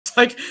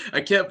like,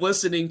 I kept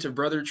listening to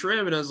Brother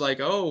Trim, and I was like,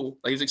 oh,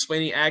 like he was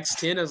explaining Acts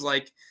 10. I was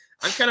like,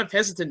 I'm kind of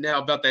hesitant now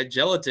about that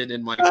gelatin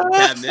in my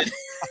cabinet.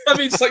 I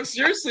mean, it's like,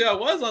 seriously, I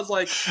was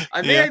like,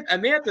 I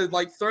may have to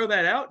like throw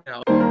that out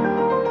now.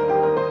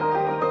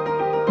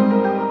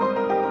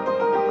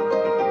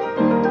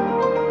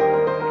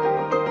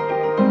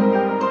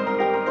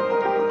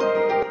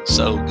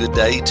 So good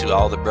day to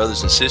all the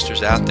brothers and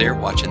sisters out there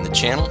watching the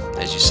channel.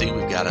 As you see,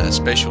 we've got a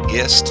special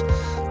guest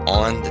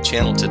on the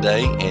channel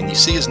today, and you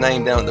see his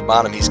name down at the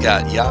bottom. He's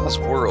got Yah's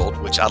World,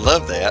 which I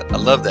love that. I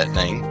love that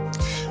name.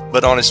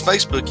 But on his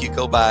Facebook, you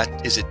go by,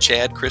 is it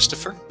Chad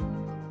Christopher?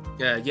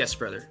 Yes,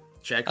 brother.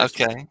 Chad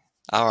Christopher. Okay.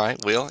 All right.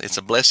 Well, it's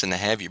a blessing to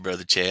have you,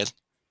 Brother Chad.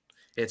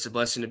 It's a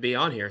blessing to be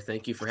on here.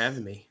 Thank you for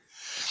having me.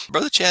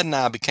 Brother Chad and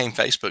I became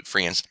Facebook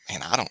friends,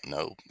 and I don't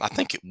know, I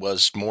think it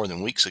was more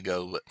than weeks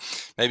ago, but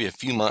maybe a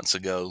few months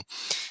ago.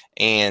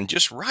 And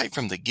just right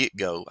from the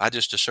get-go, I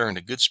just discerned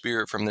a good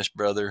spirit from this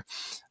brother.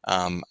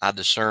 I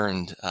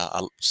discerned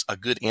a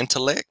good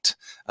intellect,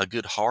 a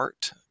good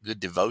heart, good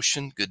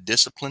devotion, good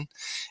discipline.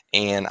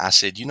 And I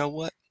said, you know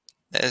what?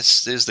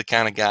 This is the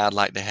kind of guy I'd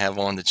like to have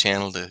on the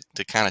channel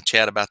to kind of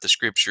chat about the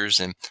scriptures.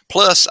 And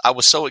plus, I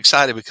was so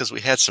excited because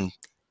we had some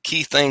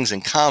key things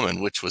in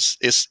common, which was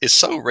it's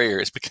so rare.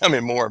 It's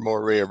becoming more and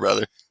more rare,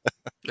 brother.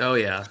 Oh,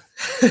 yeah.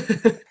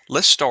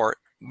 Let's start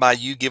by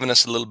you giving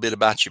us a little bit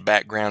about your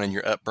background and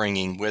your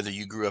upbringing, whether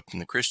you grew up in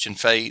the Christian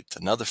faith,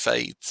 another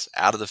faith,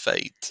 out of the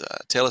faith.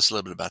 Tell us a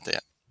little bit about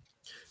that.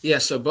 Yeah,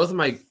 so both of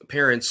my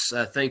parents,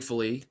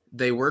 thankfully,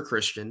 they were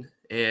Christian,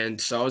 and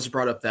so I was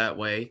brought up that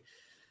way.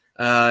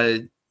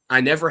 I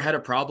never had a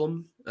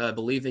problem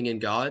believing in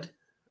God,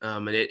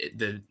 and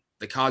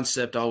the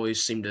concept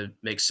always seemed to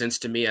make sense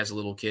to me as a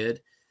little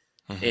kid.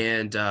 Mm-hmm.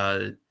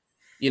 And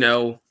you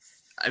know,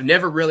 I've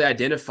never really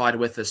identified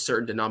with a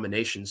certain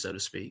denomination, so to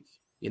speak.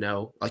 You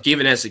know, like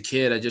even as a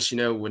kid, I just, you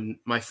know, when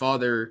my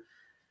father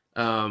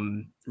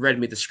read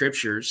me the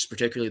scriptures,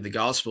 particularly the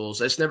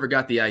Gospels, I just never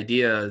got the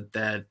idea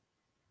that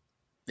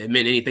it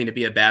meant anything to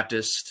be a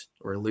Baptist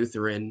or a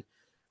Lutheran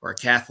or a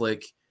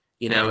Catholic.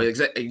 You know,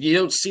 you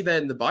don't see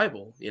that in the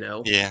Bible, you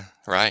know? Yeah,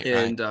 right.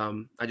 And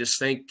right. I just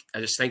thank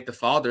the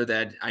Father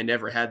that I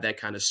never had that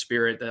kind of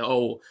spirit that,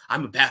 oh,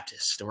 I'm a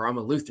Baptist or I'm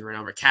a Lutheran,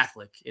 I'm a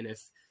Catholic. And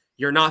if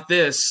you're not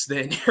this,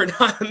 then you're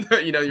not,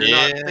 you know, you're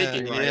not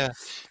thinking right. Yeah.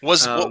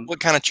 What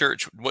kind of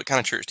church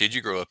did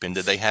you grow up in?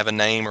 Did they have a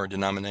name or a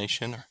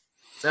denomination?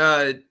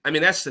 I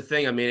mean, that's the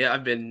thing. I mean,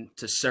 I've been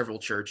to several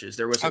churches.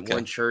 There wasn't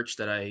one church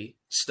that I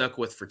stuck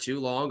with for too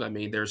long. I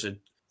mean, there's a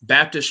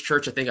Baptist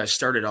church I think I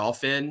started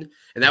off in,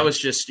 and that was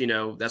just, you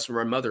know, that's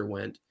where my mother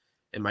went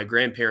and my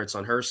grandparents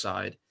on her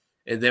side.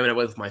 And then when I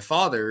went with my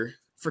father,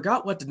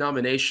 forgot what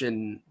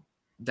denomination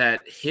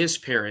that his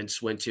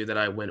parents went to that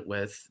I went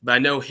with, but I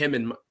know him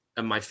and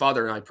my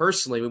father and I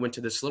personally, we went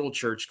to this little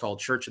church called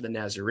Church of the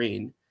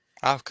Nazarene.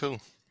 Oh, cool.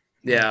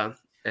 Yeah.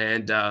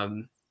 And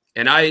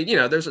I, you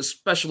know, there's a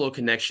special little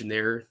connection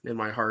there in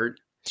my heart,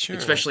 sure.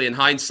 Especially in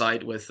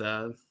hindsight with,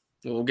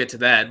 we'll get to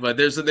that, but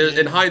there's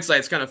in hindsight,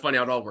 it's kind of funny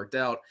how it all worked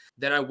out.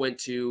 Then I went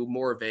to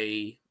more of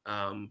a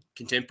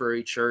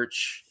contemporary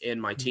church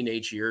in my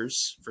teenage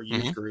years for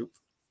youth group.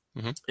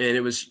 And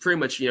it was pretty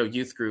much, you know,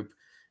 youth group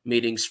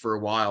meetings for a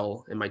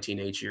while in my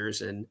teenage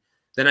years. And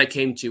then I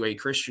came to a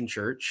Christian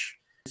church.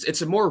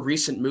 It's a more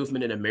recent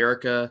movement in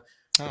America,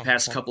 the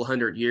past couple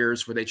hundred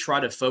years, where they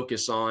try to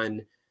focus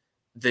on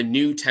the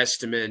New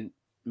Testament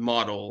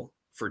model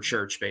for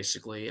church,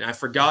 basically. And I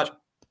forgot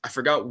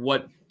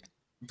what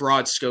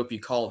broad scope you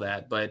call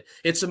that, but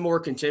it's a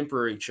more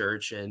contemporary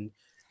church, and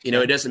you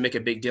know, it doesn't make a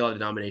big deal of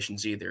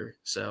denominations either.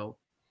 So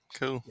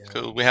cool.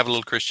 We have a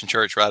little Christian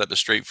church right up the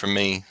street from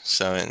me.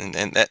 So and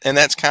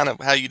that's kind of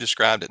how you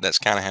described it. That's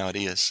kind of how it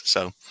is.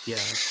 So yeah.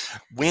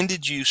 When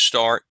did you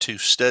start to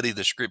study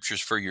the scriptures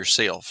for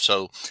yourself?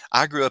 So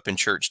I grew up in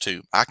church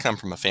too. I come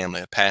from a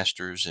family of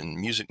pastors and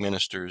music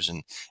ministers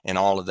and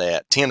all of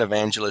that, 10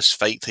 evangelists,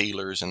 faith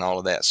healers, and all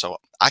of that. So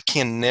I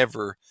can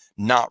never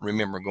not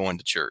remember going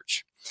to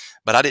church.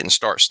 But I didn't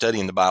start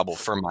studying the Bible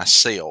for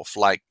myself,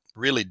 like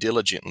really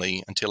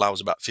diligently, until I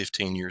was about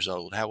 15 years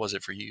old. How was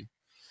it for you?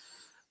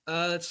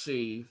 Let's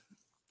see.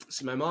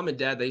 My mom and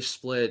dad, they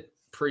split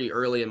pretty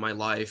early in my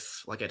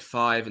life, like at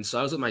 5. And so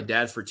I was with my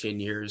dad for 10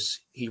 years.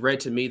 He read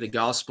to me the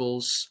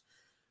Gospels.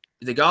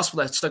 The gospel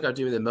that stuck out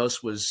to me the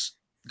most was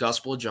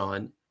Gospel of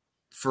John.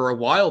 For a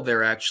while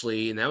there,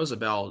 actually, and that was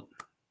about,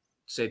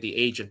 say, the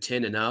age of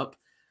 10 and up,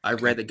 I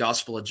read the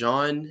Gospel of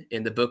John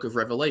and the book of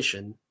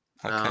Revelation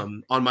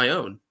on my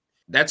own.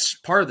 That's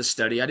part of the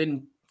study. I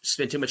didn't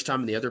spend too much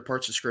time in the other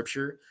parts of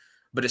Scripture.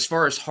 But as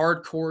far as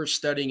hardcore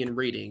studying and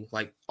reading,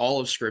 like all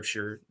of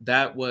Scripture,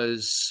 that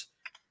was,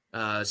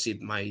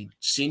 my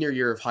senior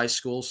year of high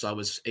school. So I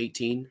was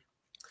 18.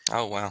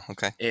 Oh, wow.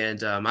 Okay.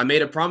 And I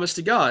made a promise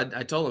to God.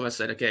 I told him, I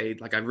said, okay,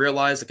 like I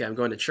realized, okay, I'm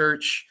going to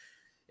church.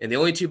 And the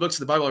only 2 books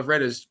of the Bible I've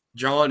read is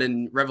John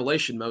and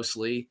Revelation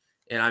mostly.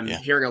 And I'm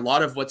hearing a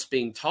lot of what's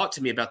being taught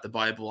to me about the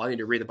Bible. I need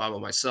to read the Bible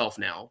myself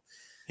now.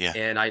 Yeah.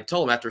 And I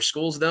told him after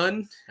school's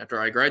done,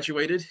 after I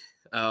graduated,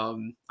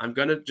 I'm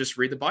going to just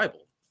read the Bible.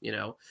 you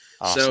know.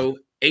 Awesome. So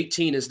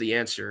 18 is the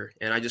answer.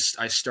 And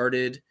I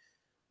started,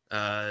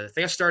 I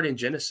think I started in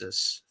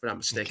Genesis, if I'm not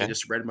mistaken. I Okay.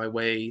 just read my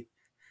way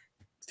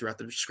throughout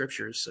the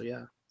scriptures. So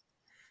yeah.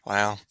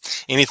 Wow.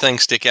 Anything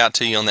stick out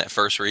to you on that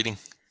first reading?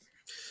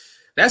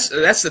 That's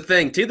the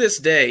thing. To this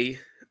day,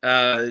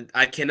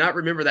 I cannot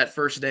remember that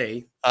first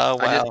day. Oh,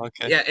 I wow. just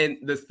Okay. Yeah, and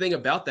the thing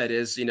about that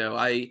is,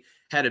 I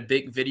had a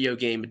big video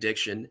game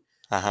addiction,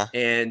 Uh-huh.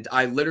 and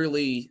I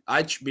literally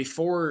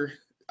before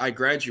I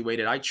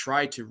graduated, I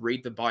tried to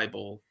read the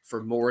Bible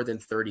for more than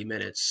 30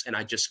 minutes, and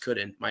I just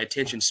couldn't. My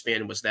attention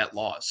span was that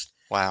lost.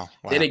 Wow.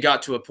 Then Wow. it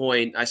got to a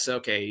point I said,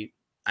 okay,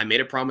 I made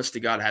a promise to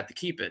God, I had to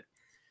keep it.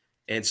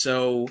 And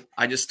so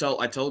I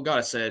told God,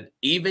 I said,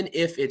 even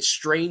if it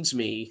strains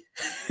me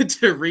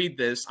to read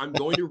this, I'm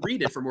going to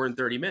read it for more than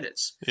 30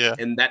 minutes. Yeah.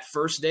 And that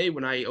first day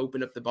when I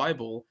opened up the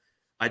Bible,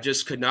 I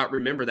just could not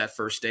remember that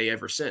first day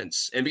ever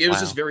since. And it was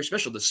just Wow. very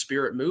special. The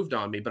Spirit moved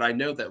on me, but I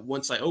know that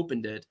once I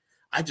opened it,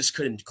 I just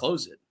couldn't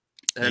close it.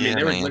 And I mean, Yeah,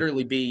 there would man.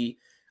 literally be,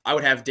 I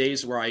would have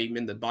days where I'm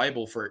in the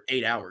Bible for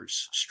 8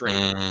 hours straight.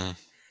 Mm,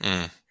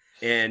 mm.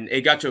 And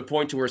it got to a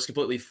point to where it's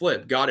completely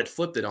flipped. God had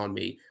flipped it on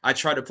me. I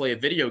tried to play a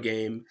video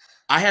game.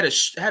 I had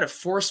to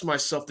force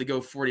myself to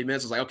go 40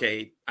 minutes. I was like,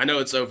 okay, I know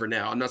it's over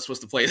now. I'm not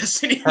supposed to play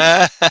this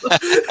anymore.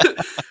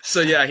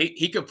 So yeah,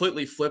 he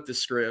completely flipped the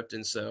script,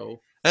 and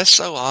so That's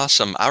so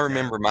awesome. I yeah.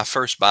 remember my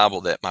first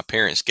Bible that my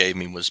parents gave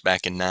me was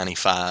back in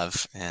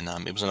 '95, and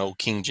it was an old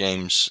King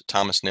James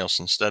Thomas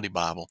Nelson Study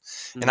Bible,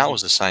 and I Mhm.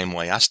 was the same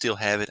way. I still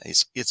have it.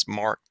 It's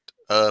marked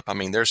up. I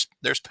mean, there's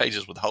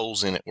pages with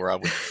holes in it where I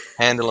would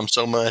handle them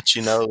so much,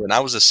 and I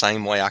was the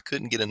same way. I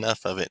couldn't get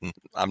enough of it, and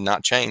I've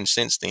not changed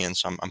since then.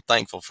 So I'm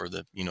thankful for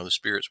the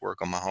Spirit's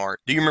work on my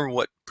heart. Do you remember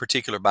what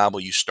particular Bible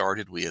you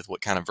started with?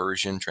 What kind of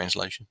version,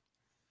 translation?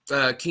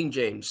 King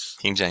James.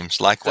 King James.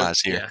 So Likewise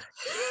here.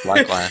 yeah.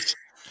 Likewise.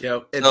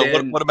 Yep. And So what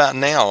then what about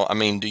now? I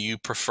mean, do you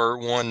prefer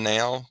one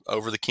now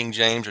over the King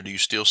James, or do you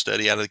still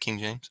study out of the King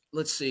James?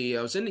 let's see.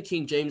 I was in the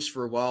King James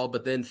for a while,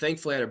 but then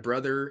thankfully I had a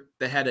brother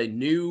that had a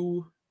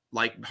new,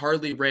 like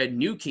hardly read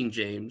New King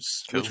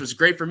James, which Cool. was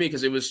great for me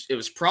because it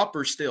was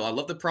proper still. I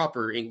love the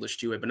proper English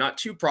to it, but not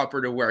too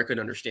proper to where I couldn't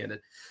understand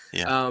it.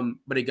 Yeah.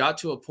 But it got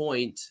to a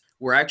point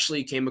where I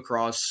actually came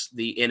across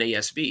the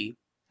NASB,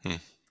 Hmm.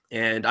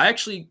 and I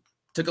actually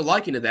took a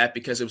liking to that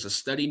because it was a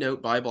study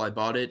note Bible. I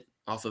bought it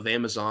off of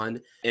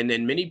Amazon, and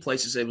in many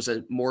places it was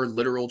a more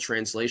literal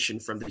translation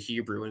from the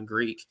Hebrew and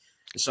Greek.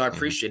 And so I Mhm.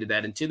 appreciated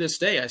that. And to this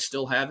day, I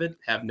still have it,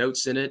 have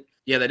notes in it.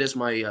 Yeah, that is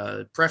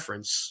my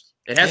preference.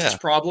 It has its Yeah.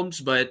 problems,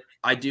 but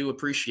I do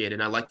appreciate it.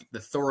 I like the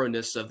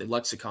thoroughness of the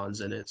lexicons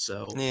in it.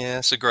 So Yeah,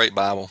 it's a great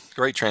Bible.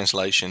 Great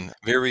translation.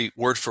 Very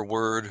word for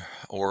word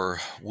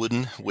or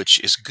wooden, which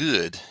is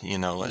good.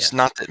 It's yeah.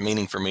 not that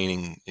meaning for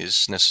meaning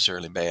is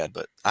necessarily bad,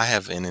 but I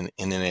have an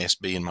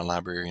NASB in my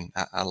library, and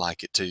I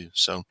like it too.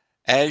 So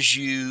as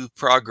you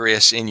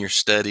progress in your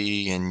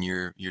study and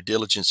your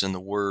diligence in the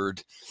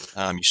Word,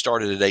 you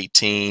started at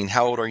 18.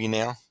 How old are you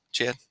now,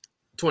 Chad?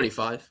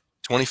 25.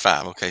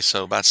 25. Okay,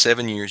 so about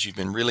 7 years you've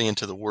been really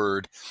into the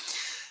Word.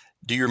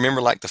 Do you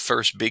remember like the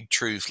first big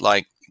truth,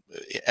 like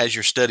as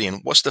you're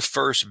studying, what's the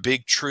first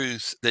big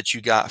truth that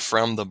you got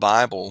from the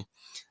Bible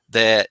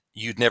that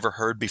you'd never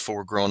heard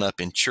before growing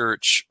up in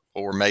church,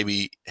 or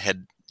maybe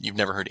you've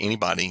never heard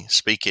anybody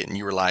speak it and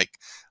you were like,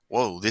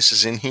 whoa, this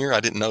is in here?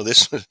 I didn't know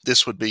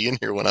this would be in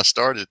here when I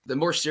started. The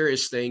more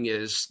serious thing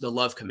is the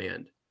love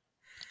command.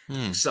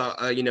 Hmm. So,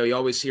 you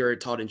always hear it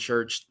taught in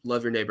church,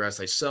 love your neighbor as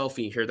thyself,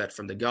 and you hear that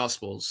from the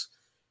Gospels.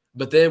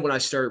 But then when I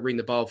started reading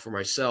the Bible for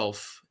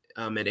myself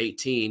at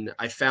 18,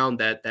 I found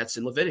that that's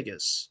in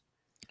Leviticus.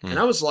 Hmm. And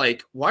I was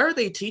like, why are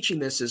they teaching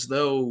this as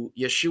though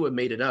Yeshua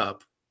made it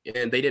up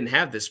and they didn't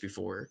have this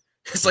before?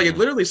 It's like it Mhm.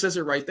 literally says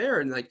it right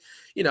there. And like,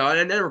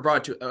 I never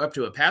brought it up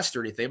to a pastor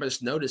or anything, but I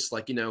just noticed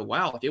like,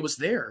 wow, like, it was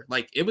there.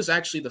 Like it was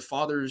actually the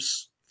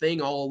Father's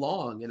thing all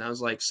along. And I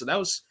was like, so that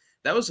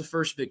was the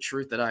first big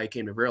truth that I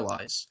came to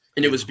realize.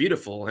 And it was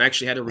Beautiful. beautiful. And I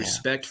actually had a Yeah.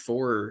 respect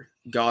for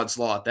God's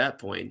law at that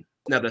point.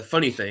 Now the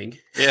funny thing,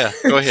 Yeah.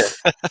 Go ahead.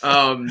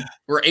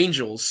 were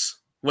angels,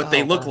 what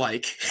they Oh, look wow.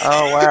 like.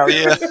 Oh, wow.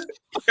 Yeah.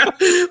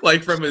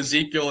 Like from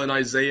Ezekiel and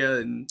Isaiah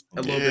and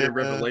a little bit of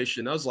Yeah.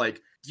 Revelation. I was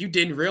like, you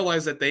didn't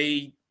realize that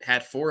they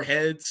had 4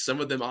 heads, some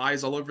of them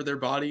eyes all over their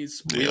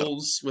bodies, Yeah.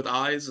 wheels with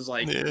eyes. Is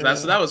like Yeah.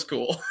 that was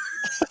cool.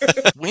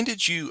 When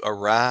did you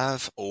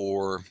arrive,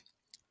 or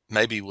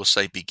maybe we'll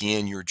say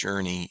begin your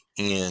journey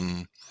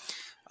in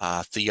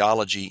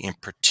theology, in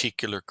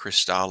particular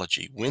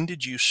Christology? When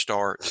did you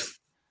start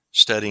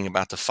studying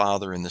about the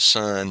Father and the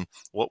Son?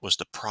 What was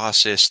the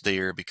process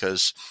there?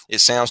 Because it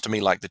sounds to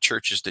me like the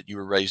churches that you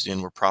were raised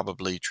in were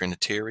probably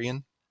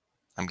Trinitarian,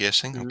 I'm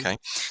guessing. Mhm. Okay.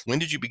 When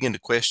did you begin to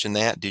question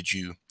that? Did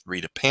you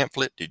read a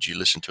pamphlet? Did you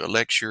listen to a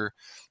lecture?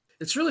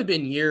 It's really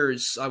been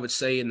years, I would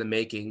say, in the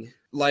making.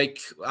 Like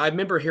I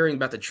remember hearing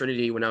about the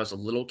Trinity when I was a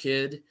little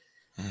kid,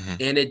 Hmm.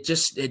 and it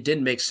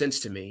didn't make sense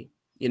to me.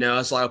 You know, I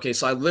was like, okay,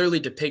 so I literally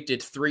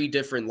depicted 3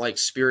 different like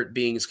spirit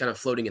beings kind of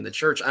floating in the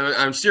church.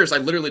 I'm serious. I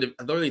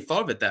literally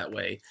thought of it that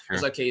way. I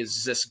was like, okay,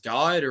 is this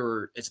God,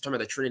 or it's talking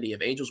about the Trinity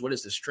of angels? What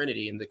is this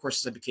Trinity? And of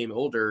course, as I became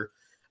older,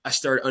 I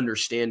started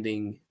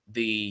understanding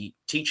the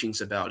teachings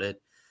about it.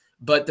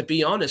 But to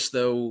be honest,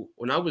 though,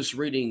 when I was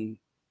reading,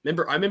 I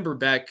remember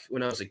back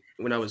when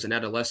I was an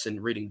adolescent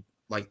reading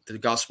like the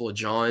Gospel of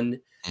John,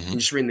 and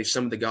just reading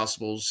some of the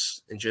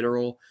Gospels in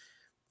general.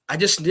 I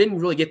just didn't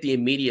really get the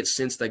immediate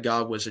sense that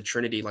God was a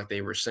Trinity like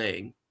they were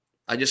saying.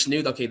 I just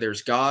knew, okay,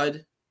 there's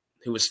God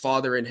who was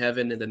Father in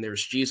heaven, and then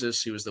there's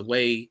Jesus who is the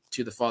way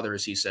to the Father,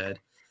 as he said.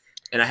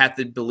 And I have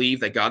to believe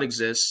that God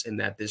exists and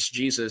that this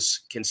Jesus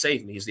can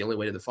save me. He's the only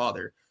way to the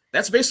Father.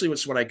 That's basically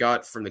what I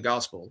got from the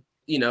gospel.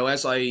 You know,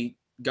 as I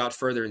got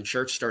further in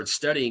church, started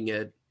studying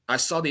it, I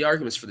saw the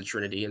arguments for the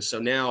Trinity. And so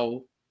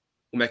now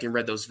when I can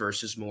read those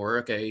verses more,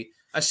 okay,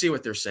 I see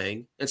what they're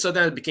saying. And so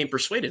then I became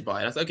persuaded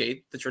by it. I thought,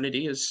 okay, the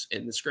Trinity is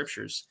in the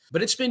scriptures.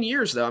 But it's been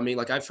years, though. I mean,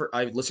 like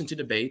I've listened to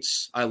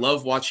debates. I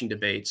love watching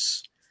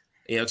debates,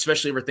 you know,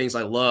 especially over things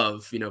I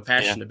love, you know,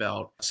 passionate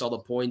about. I saw the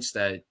points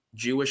that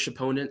Jewish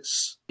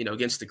opponents, you know,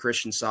 against the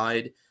Christian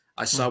side,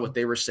 I saw what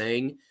they were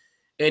saying.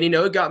 And, you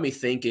know, it got me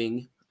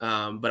thinking,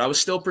 but I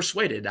was still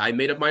persuaded. I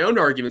made up my own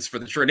arguments for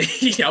the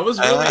Trinity. I was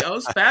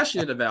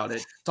passionate about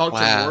it. Talked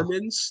to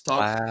Mormons,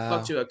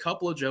 talked to a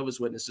couple of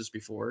Jehovah's Witnesses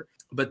before.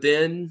 But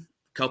then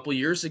couple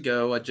years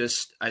ago,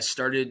 I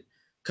started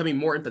becoming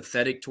more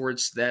empathetic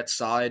towards that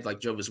side, like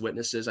Jehovah's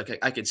Witnesses.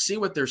 I could see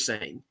what they're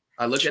saying.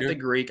 I look at the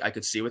Greek, I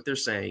could see what they're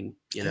saying,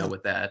 you know,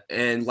 with that.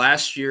 And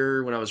last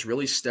year, when I was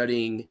really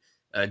studying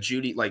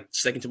like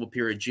Second Temple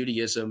period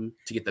Judaism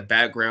to get the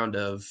background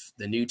of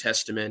the New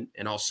Testament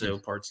and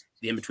also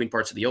the in-between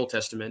parts of the Old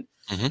Testament,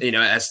 you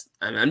know, as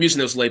I'm using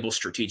those labels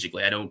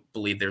strategically. I don't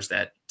believe there's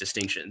that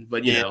distinction,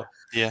 but you know,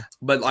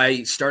 but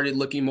I started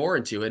looking more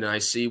into it, and I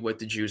see what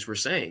the Jews were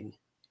saying.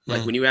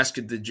 Like when you ask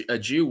a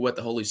Jew what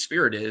the Holy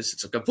Spirit is,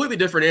 it's a completely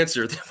different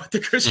answer than what the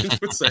Christians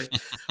would say.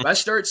 But I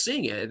started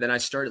seeing it, and then I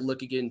started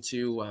looking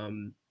into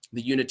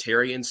the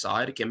Unitarian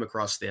side. I came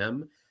across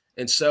them,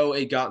 and so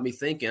it got me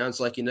thinking. I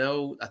was like, you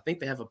know, I think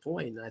they have a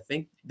point. I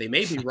think they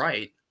may be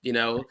right, you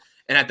know.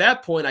 And at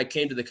that point, I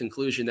came to the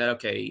conclusion that,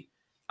 okay,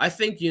 I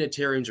think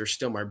Unitarians are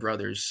still my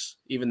brothers,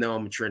 even though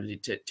I'm a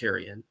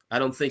Trinitarian. I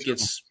don't think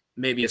it's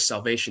maybe a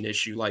salvation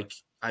issue like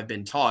I've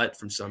been taught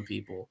from some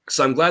people.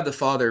 So I'm glad the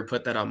Father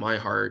put that on my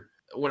heart.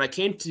 When I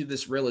came to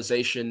this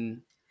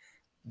realization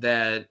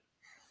that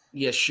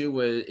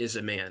Yeshua is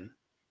a man,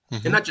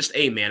 and not just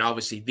a man,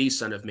 obviously the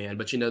Son of Man,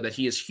 but you know that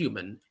he is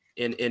human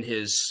in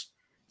his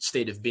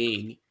state of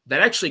being,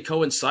 that actually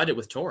coincided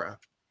with Torah.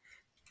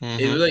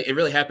 It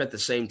really happened at the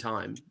same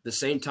time. The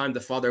same time the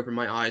Father opened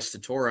my eyes to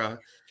Torah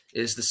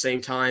is the same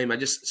time I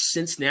just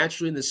sense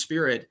naturally in the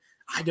spirit,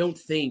 I don't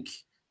think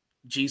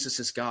Jesus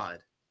is God,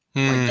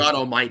 like God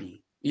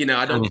Almighty. You know,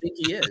 I don't think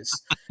he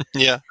is.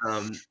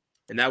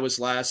 And that was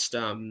last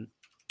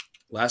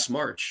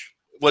March.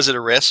 Was it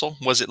a wrestle?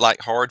 Was it like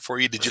hard for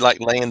you? Did you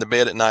like lay in the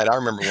bed at night? I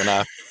remember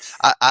when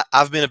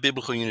I've been a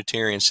biblical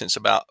Unitarian since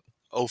about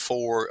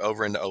 04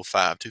 over into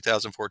 05,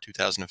 2004,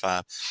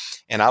 2005.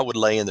 And I would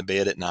lay in the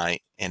bed at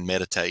night and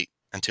meditate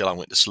until I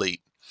went to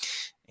sleep.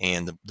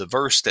 And the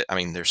verse that, I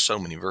mean, there's so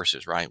many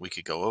verses, right? We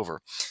could go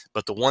over.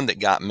 But the one that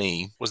got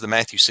me was the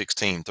Matthew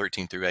 16,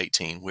 13 through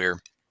 18, where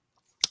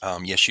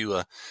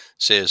Yeshua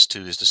says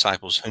to his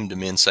disciples, whom do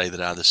men say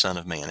that I, the Son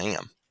of Man,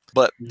 am?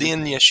 But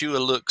then Yeshua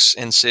looks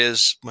and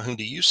says, well, whom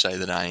do you say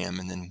that I am?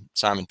 And then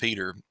Simon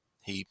Peter,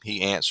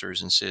 he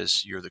answers and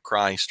says, you're the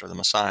Christ, or the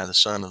Messiah, the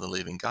Son of the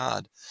living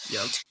God.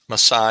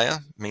 Messiah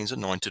means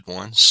anointed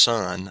one,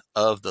 Son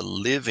of the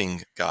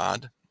living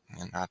God.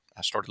 And I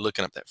started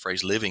looking up that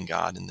phrase, living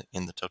God,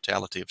 in the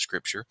totality of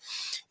Scripture,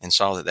 and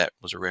saw that that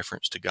was a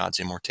reference to God's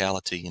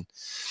immortality.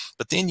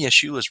 But then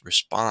Yeshua's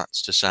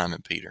response to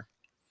Simon Peter,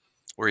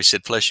 where he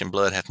said, flesh and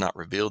blood hath not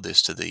revealed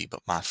this to thee,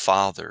 but my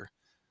Father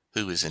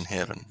who is in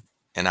heaven.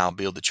 And I'll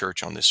build the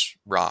church on this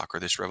rock, or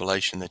this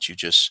revelation that you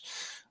just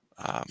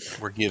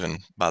were given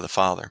by the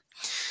Father.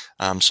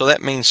 So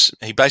that means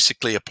he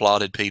basically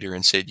applauded Peter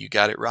and said, you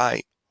got it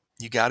right.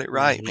 You got it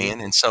right, man.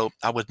 And so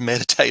I would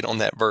meditate on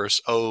that verse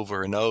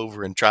over and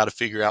over and try to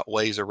figure out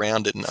ways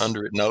around it and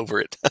under it and over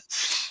it.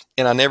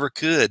 And I never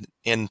could.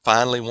 And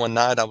finally, one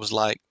night I was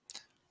like,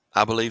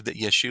 I believe that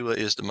Yeshua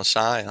is the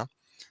Messiah,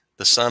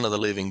 the Son of the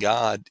living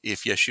God.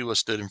 If Yeshua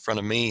stood in front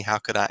of me, how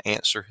could I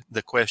answer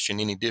the question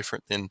any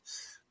different than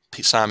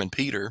Simon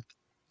Peter?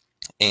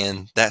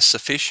 And that's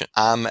sufficient.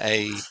 I'm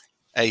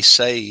a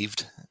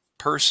saved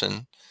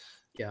person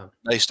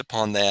based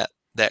upon that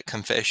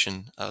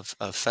confession of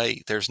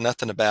faith. There's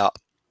nothing about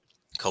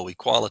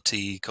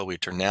co-equality,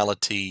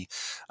 co-eternality,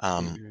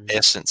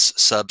 essence,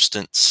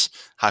 substance,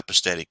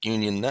 hypostatic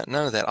union, none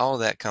of that. All of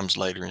that comes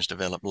later and is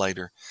developed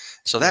later.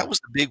 So that was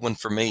the big one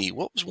for me.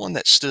 What was one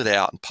that stood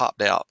out and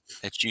popped out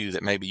at you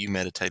that maybe you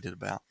meditated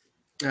about?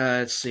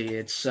 Let's see.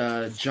 It's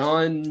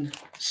John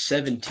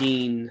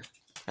 17.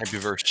 Maybe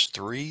verse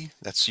 3.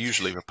 That's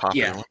usually a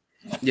popular one.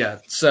 Yeah.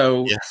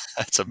 So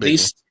that's a big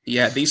one.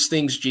 Yeah, these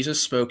things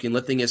Jesus spoke, and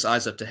lifting his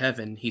eyes up to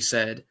heaven, he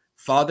said,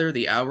 Father,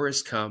 the hour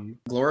is come.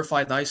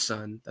 Glorify thy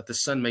Son, that the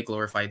Son may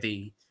glorify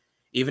thee,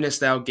 even as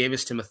thou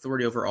gavest him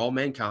authority over all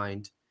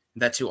mankind,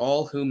 and that to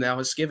all whom thou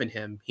hast given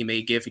him he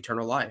may give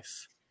eternal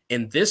life.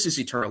 And this is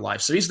eternal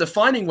life. So he's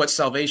defining what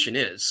salvation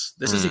is.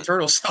 This is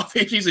eternal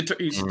salvation.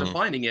 He's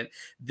defining it.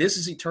 This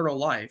is eternal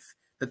life,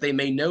 that they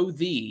may know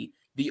thee,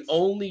 the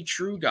only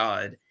true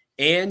God,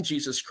 and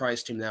Jesus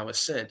Christ whom thou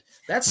hast sent.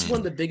 That's one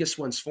of the biggest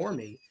ones for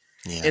me.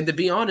 Yeah. And to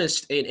be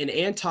honest,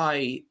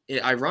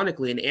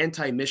 ironically, an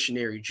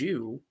anti-missionary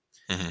Jew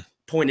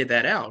pointed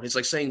that out. It's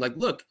like saying, like,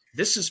 look,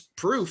 this is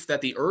proof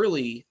that the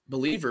early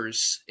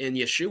believers in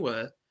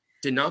Yeshua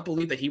did not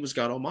believe that he was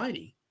God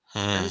Almighty.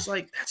 And it's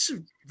like, that's a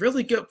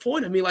really good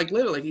point. I mean, like,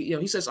 literally,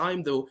 he says,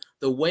 I'm the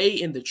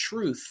way and the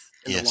truth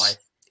and the life.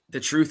 The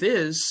truth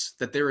is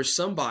that there is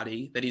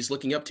somebody that he's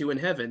looking up to in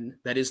heaven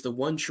that is the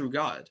one true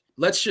God.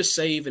 Let's just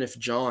say, even if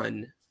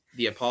John,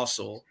 the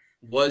apostle,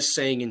 was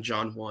saying in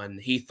John 1,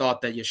 he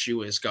thought that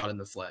Yeshua is God in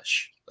the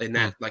flesh, in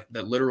that like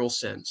the literal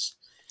sense.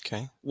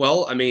 Okay.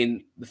 Well, I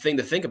mean, the thing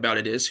to think about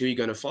it is, who are you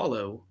going to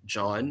follow,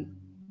 John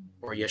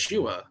or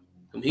Yeshua,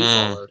 whom he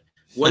followed?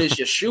 What does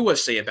Yeshua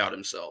say about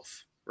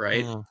himself,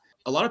 right?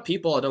 A lot of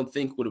people, I don't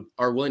think,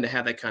 are willing to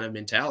have that kind of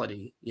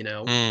mentality, you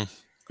know? I'm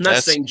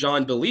not saying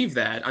John believed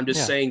that. I'm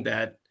just saying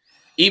that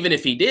even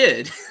if he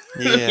did,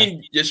 I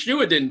mean,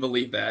 Yeshua didn't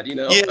believe that, you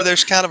know? Yeah,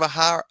 there's kind of a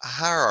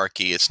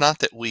hierarchy. It's not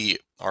that we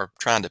are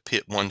trying to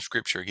pit one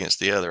scripture against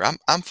the other.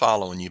 I'm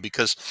following you,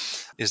 because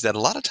is that a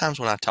lot of times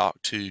when I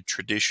talk to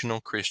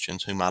traditional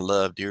Christians whom I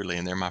love dearly,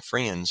 and they're my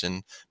friends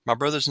and my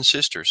brothers and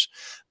sisters,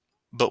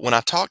 but when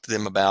I talk to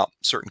them about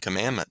certain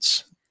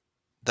commandments,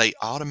 they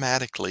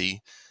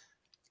automatically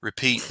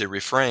repeat the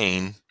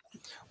refrain,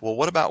 well,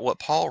 what about what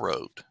Paul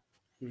wrote?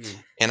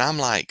 And I'm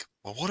like,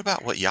 well, what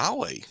about what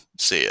Yahweh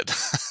said?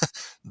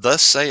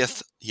 Thus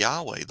saith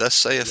Yahweh, thus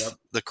saith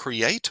the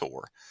Creator.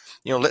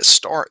 You know, let's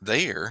start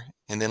there,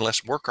 and then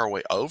let's work our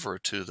way over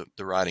to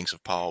the writings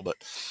of Paul. But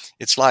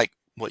it's like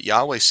what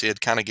Yahweh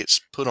said kind of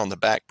gets put on the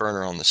back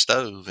burner on the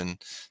stove,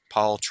 and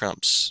Paul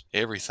trumps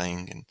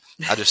everything. And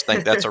I just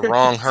think that's a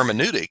wrong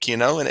hermeneutic, you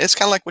know. And it's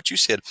kind of like what you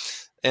said.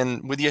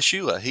 And with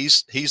Yeshua,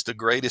 he's the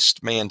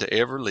greatest man to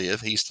ever live.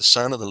 He's the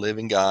Son of the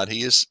living God.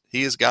 He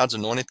is God's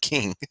anointed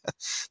King,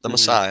 the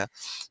Messiah.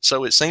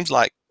 So it seems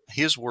like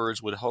his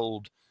words would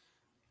hold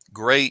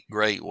great,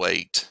 great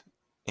weight,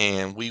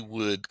 and we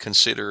would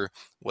consider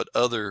what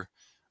other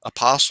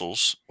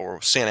apostles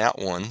or sent out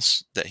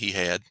ones that he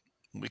had.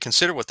 We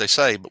consider what they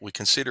say, but we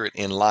consider it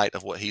in light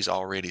of what he's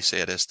already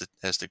said as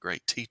the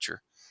great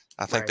teacher.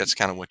 I think that's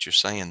kind of what you're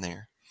saying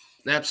there.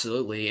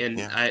 Absolutely. And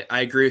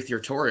I agree with your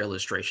Torah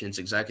illustration. It's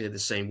exactly the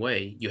same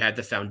way. You have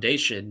the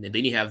foundation, and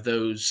then you have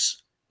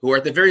those who are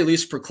at the very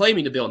least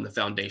proclaiming to build the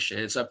foundation.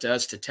 And it's up to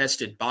us to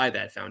test it by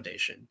that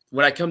foundation.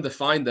 What I come to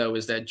find, though,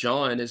 is that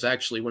John is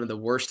actually one of the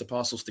worst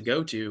apostles to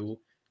go to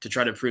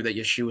try to prove that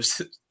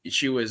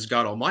Yeshua is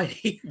God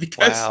Almighty,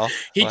 because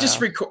he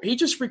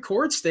just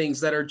records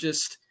things that are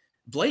just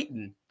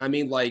blatant. I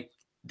mean, like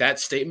that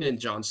statement in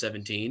John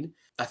 17.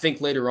 I think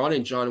later on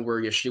in John,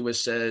 where Yeshua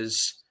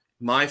says,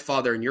 my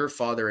Father and your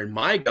Father, and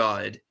my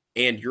God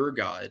and your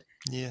God.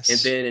 Yes. And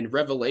then in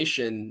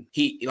Revelation,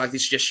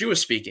 it's Yeshua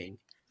speaking,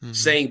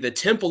 saying the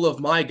temple of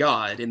my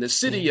God in the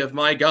city of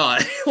my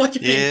God.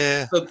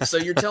 So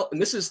you're telling,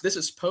 and this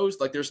is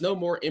posed like there's no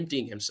more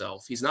emptying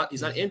himself. He's not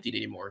emptied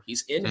anymore.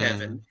 He's in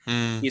heaven.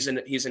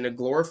 He's in a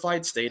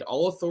glorified state,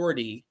 all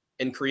authority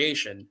in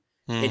creation.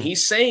 And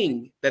he's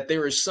saying that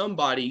there is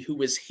somebody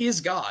who is his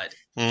God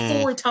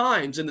 4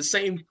 times in the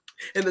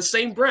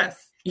same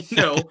breath. You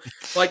know,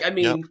 like, I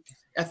mean,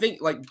 I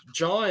think like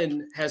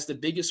John has the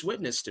biggest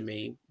witness to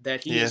me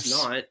that he is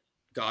not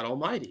God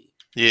Almighty.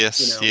 Yes,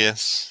 you know?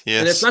 yes.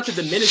 And it's not to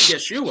diminish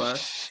Yeshua.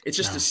 It's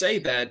just to say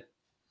that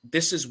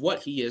this is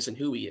what he is and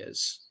who he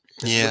is.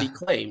 This is what he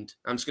claimed.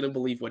 I'm just going to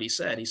believe what he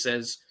said. He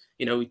says,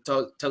 you know, he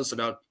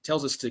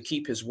tells us to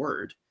keep his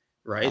word,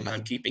 right? Amen.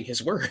 I'm keeping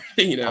his word,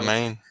 you know.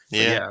 Amen.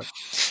 Yeah.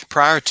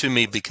 Prior to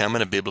me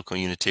becoming a biblical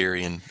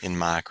Unitarian in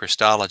my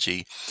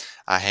Christology,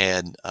 I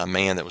had a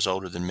man that was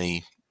older than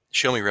me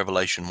show me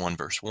Revelation 1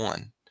 verse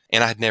 1.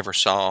 And I had never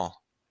saw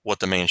what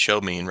the man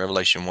showed me in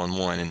Revelation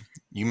 1:1. And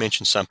you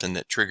mentioned something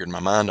that triggered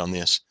my mind on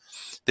this.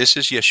 This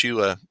is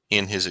Yeshua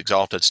in his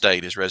exalted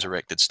state, his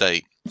resurrected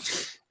state.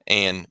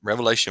 And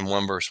Revelation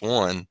 1 verse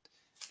 1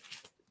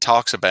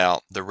 talks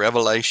about the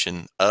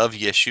revelation of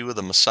Yeshua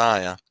the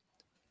Messiah,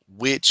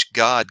 which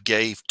God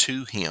gave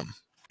to him.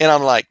 And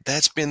I'm like,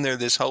 that's been there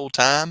this whole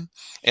time,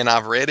 and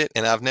I've read it,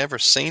 and I've never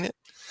seen it.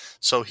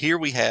 So here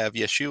we have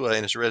Yeshua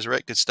in his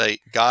resurrected state.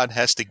 God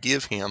has to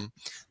give him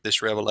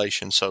this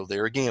revelation. So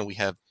there again, we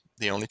have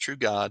the only true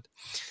God.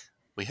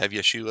 We have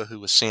Yeshua, who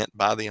was sent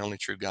by the only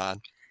true God.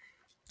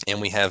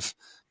 And we have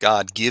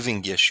God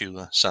giving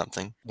Yeshua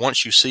something.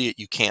 Once you see it,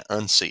 you can't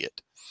unsee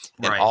it.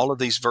 And all of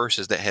these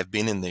verses that have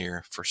been in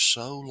there for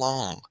so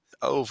long,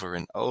 over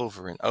and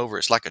over and over,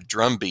 it's like a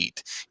drum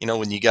beat. You know,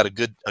 when you got a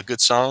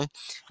good song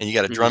and you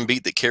got a drum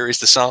beat that carries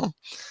the song,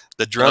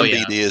 The Oh drum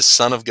yeah. beat is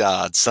Son of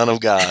God, Son of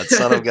God,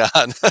 Son of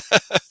God.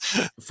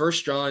 1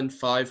 John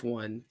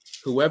 5:1.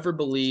 Whoever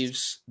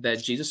believes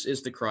that Jesus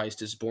is the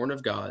Christ is born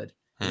of God,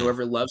 and Hmm,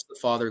 whoever loves the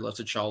Father loves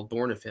a child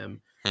born of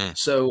him. hmm,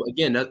 So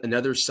again,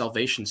 another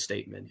salvation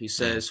statement. He hmm,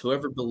 says,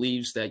 whoever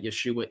believes that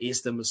Yeshua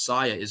is the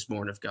Messiah is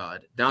born of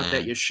God, not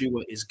that hmm,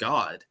 Yeshua is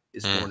God,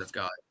 is hmm, born of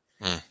God.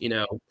 hmm. You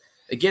know,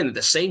 again,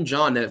 the same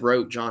John that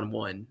wrote John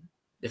 1,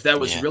 if that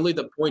was Yeah, really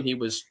the point he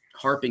was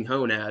harping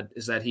home at,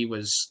 is that he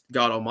was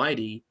God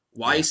Almighty,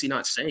 why yeah. is he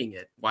not saying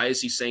it? Why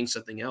is he saying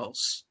something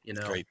else? You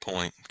know? Great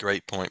point.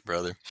 Great point,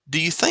 brother. Do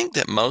you think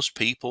that most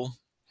people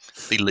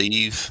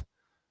believe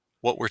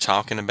what we're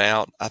talking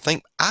about? I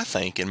think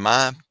in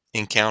my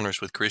encounters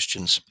with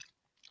Christians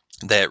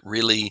that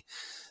really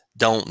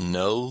don't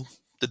know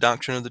the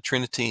doctrine of the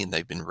Trinity and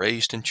they've been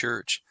raised in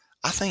church,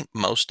 I think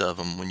most of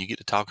them, when you get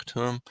to talking to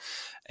them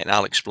and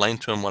I'll explain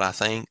to them what I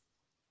think,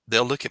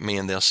 they'll look at me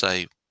and they'll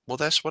say, well,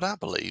 that's what I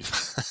believe.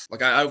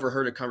 Like I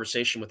overheard a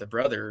conversation with a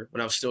brother when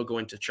I was still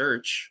going to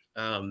church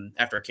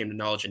after I came to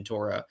Knowledge in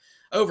Torah.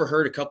 I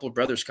overheard a couple of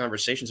brothers'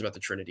 conversations about the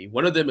Trinity.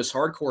 One of them is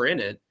hardcore in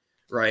it,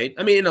 right?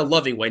 I mean, in a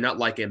loving way, not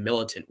like a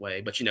militant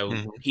way, but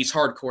Mhm. he's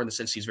hardcore in the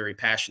sense he's very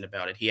passionate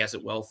about it. He has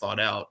it well thought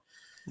out.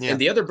 Yeah. And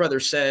the other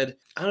brother said,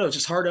 I don't know, it's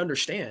just hard to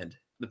understand.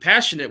 The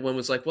passionate one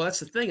was like, well, that's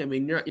the thing. I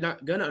mean, you're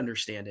not going to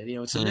understand it.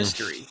 It's a Mm.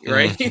 mystery,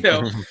 right?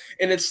 Mhm.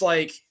 And it's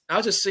like, I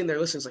was just sitting there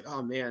listening. It's like,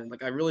 oh man,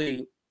 like I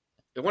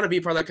want to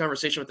be part of that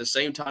conversation, but at the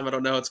same time, I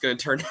don't know how it's going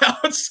to turn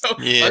out. So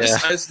Yeah.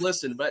 I just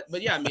listen. But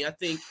yeah, I mean, I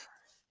think,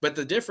 but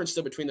the difference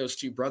though between those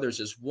two brothers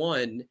is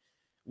one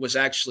was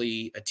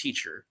actually a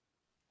teacher,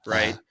 Uh,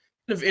 right?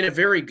 And a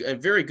very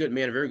good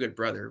man, a very good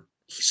brother.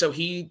 So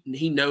he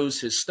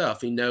knows his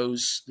stuff. He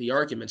knows the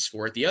arguments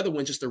for it. The other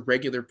one's just a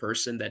regular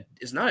person that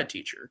is not a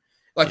teacher,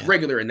 like yeah.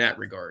 regular in that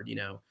regard.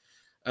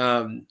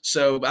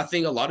 So I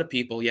think a lot of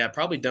people, yeah,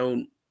 probably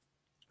don't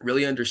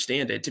really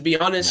understand it. To be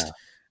honest, No.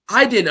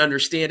 I didn't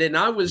understand it, and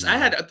I No.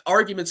 had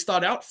arguments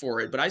thought out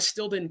for it, but I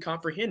still didn't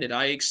comprehend it.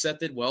 I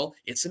accepted, well,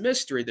 it's a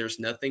mystery. There's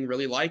nothing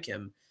really like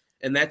him,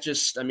 and that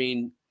just, I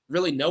mean,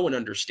 really, no one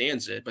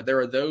understands it. But there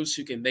are those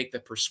who can make the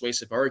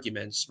persuasive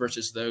arguments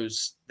versus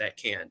those that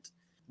can't.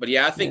 But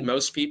yeah, I think Yeah.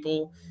 most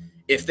people,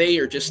 if they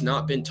are just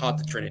not been taught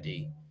the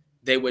Trinity,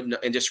 they would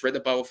not, and just read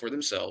the Bible for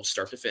themselves,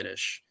 start to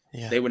finish,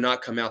 Yeah. they would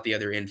not come out the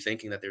other end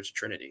thinking that there's a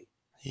Trinity.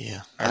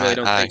 Yeah. I really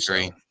don't I think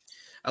agree. so.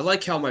 I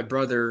like how my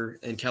brother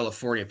in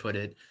California put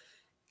it.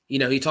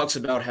 He talks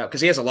about how,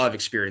 because he has a lot of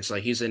experience.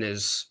 Like he's in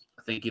his,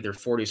 I think, either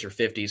 40s or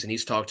 50s, and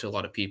he's talked to a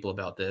lot of people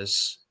about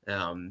this.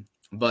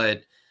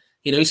 But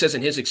he says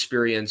in his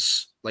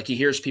experience, like he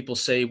hears people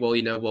say,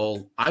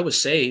 well, I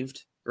was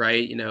saved,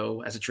 right?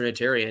 As a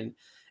Trinitarian.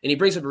 And he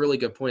brings up a really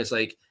good point. It's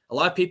like a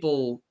lot of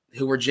people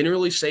who are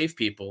generally saved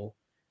people,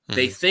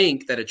 they Mhm.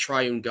 think that a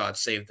triune God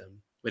saved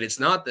them. But it's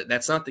not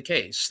that's not the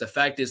case. The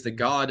fact is the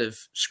God of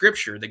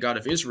Scripture, the God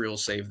of Israel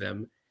saved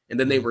them, and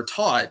then they Mhm. were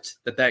taught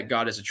that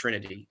God is a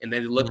Trinity. And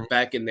they Mhm. look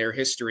back in their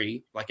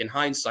history, like in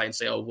hindsight, and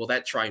say, oh, well,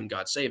 that triune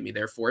God saved me.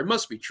 Therefore, it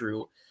must be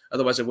true.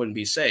 Otherwise, I wouldn't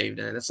be saved.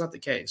 And that's not the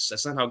case.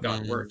 That's not how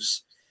God Mhm.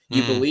 works.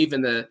 You Mhm. believe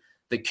in the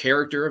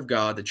character of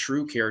God, the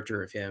true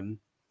character of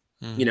Him,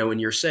 Mhm. and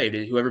you're saved.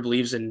 And whoever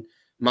believes in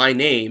my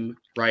name,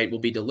 right, will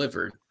be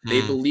delivered. They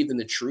Mhm. believe in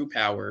the true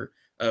power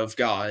of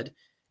God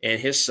and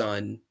His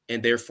Son,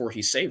 and therefore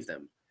He saved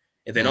them.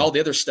 And then Mhm. all the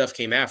other stuff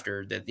came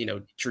after that.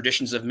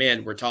 Traditions of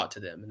men were taught to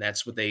them, and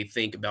that's what they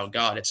think about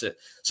God.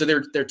 So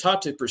they're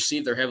taught to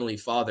perceive their heavenly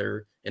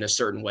Father in a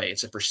certain way.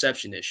 It's a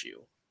perception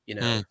issue. You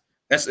Mhm. know,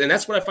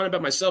 that's what I find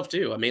about myself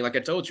too. I mean, like I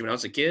told you, when I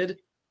was a kid,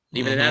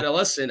 even an Mhm.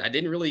 adolescent, I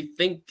didn't really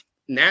think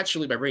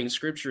naturally by reading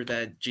Scripture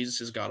that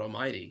Jesus is God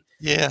Almighty.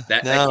 Yeah.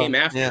 That No. came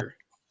Yeah. after.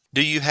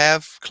 Do you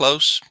have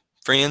close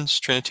friends,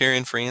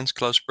 Trinitarian friends,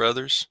 close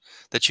brothers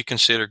that you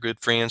consider good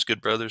friends,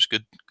 good brothers,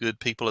 good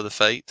people of the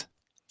faith?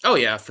 Oh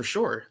yeah, for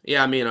sure.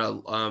 Yeah, I mean, a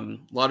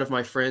lot of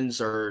my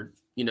friends are,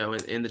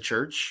 in the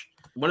church.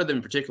 One of them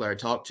in particular I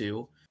talked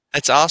to.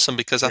 It's awesome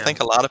because I Yeah, think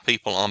a lot of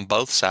people on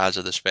both sides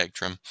of the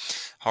spectrum,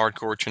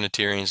 hardcore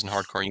Trinitarians and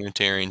hardcore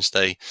Unitarians,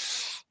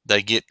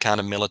 they get kind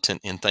of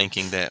militant in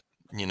thinking that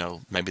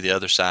maybe the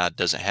other side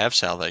doesn't have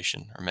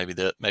salvation, or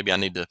maybe I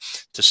need to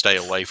stay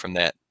away from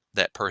that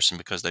person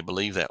because they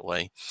believe that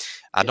way.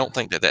 I yeah, don't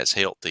think that that's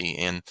healthy,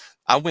 and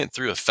I went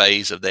through a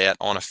phase of that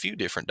on a few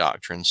different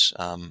doctrines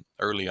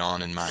early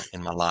on in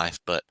my life.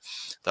 But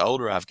the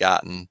older I've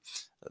gotten,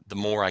 the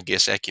more I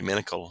guess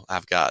ecumenical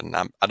I've gotten.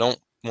 I don't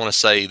want to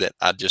say that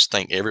I just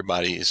think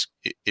everybody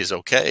is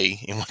okay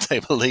in what they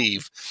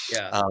believe,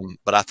 yeah,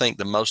 but I think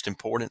the most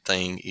important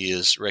thing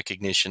is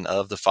recognition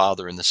of the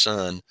Father and the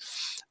Son.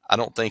 I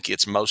don't think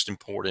it's most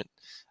important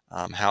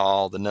how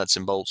all the nuts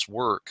and bolts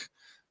work,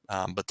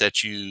 but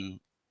that you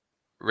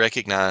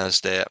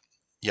recognize that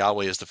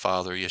Yahweh is the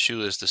Father,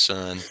 Yeshua is the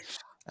Son,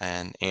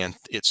 and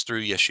it's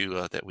through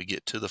Yeshua that we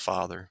get to the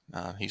Father.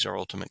 He's our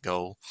ultimate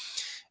goal.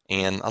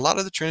 And a lot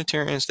of the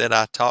Trinitarians that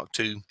I talk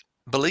to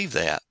believe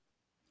that.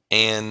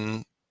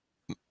 And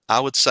I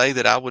would say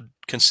that I would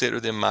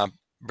consider them my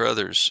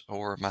brothers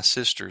or my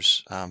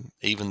sisters,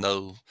 even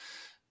though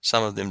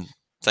some of them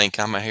think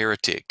I'm a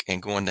heretic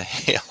and going to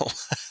hell.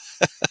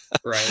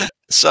 Right.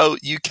 So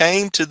you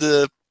came to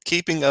the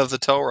keeping of the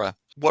Torah.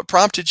 What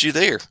prompted you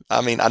there?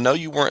 I mean, I know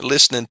you weren't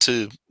listening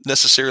to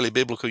necessarily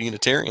biblical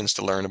Unitarians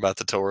to learn about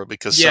the Torah,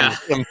 because some Yeah.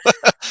 of them,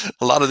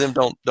 a lot of them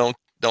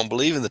don't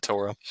believe in the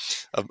Torah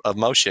of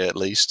Moshe, at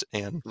least.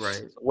 And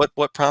Right.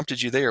 what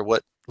prompted you there?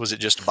 What was it?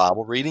 Just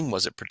Bible reading?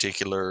 Was it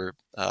particular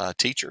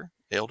teacher,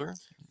 elder?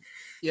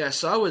 Yeah,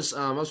 so I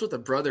was with a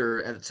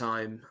brother at the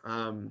time,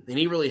 and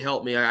he really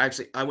helped me.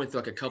 I went through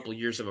like a couple of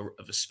years of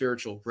a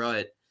spiritual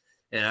rut,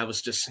 and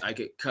I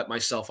could cut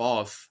myself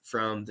off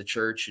from the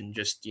church and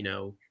just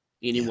Yeah,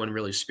 anyone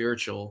really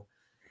spiritual,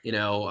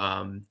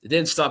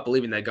 didn't stop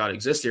believing that God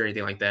existed or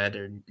anything like that,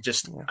 and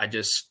yeah,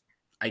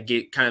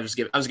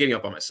 I was giving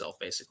up on myself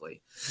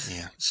basically.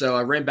 yeah. So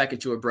I ran back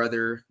into a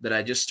brother that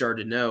I just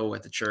started to know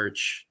at the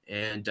church,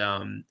 and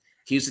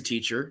he was a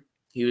teacher.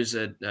 He was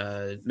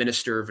a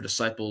minister of a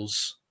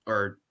disciples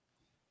or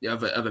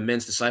of a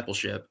men's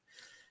discipleship,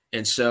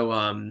 and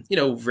so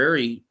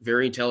very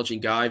very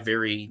intelligent guy,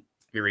 very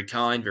very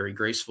kind, very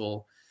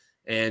graceful,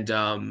 and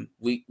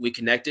we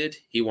connected.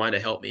 He wanted to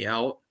help me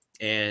out,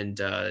 and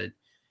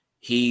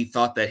he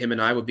thought that him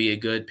and I would be a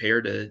good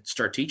pair to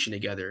start teaching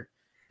together.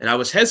 And I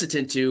was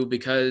hesitant to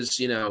because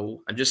I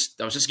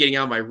was just getting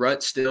out of my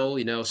rut still,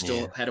 Yeah,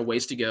 still had a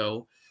ways to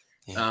go.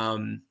 yeah,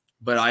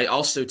 But I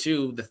also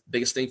too the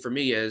biggest thing for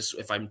me is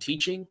if I'm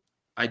teaching,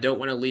 I don't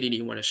want to lead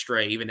anyone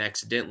astray, even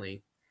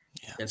accidentally.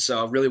 yeah. And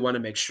so I really want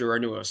to make sure I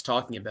knew what I was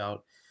talking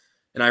about.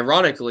 And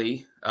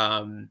ironically,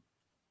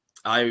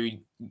 I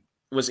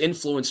was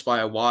influenced by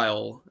a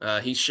while.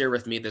 He shared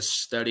with me this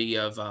study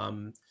of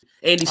Andy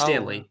Oh,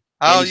 Stanley.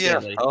 oh Andy yeah.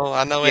 Stanley. Oh,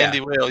 I know Yeah.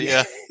 Andy well.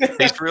 Yeah,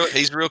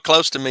 he's real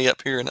close to me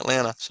up here in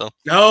Atlanta. So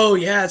Oh,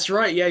 yeah, that's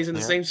right. Yeah, he's in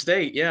the yeah, same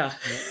state. Yeah.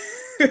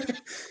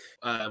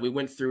 We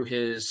went through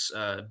his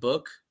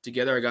book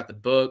together. I got the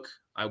book.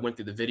 I went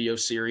through the video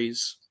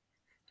series,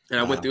 and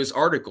I went wow, through his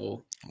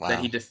article that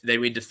wow.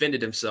 he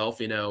defended himself,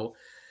 because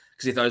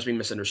he thought he was being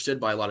misunderstood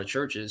by a lot of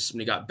churches,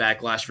 and he got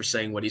backlash for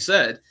saying what he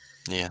said.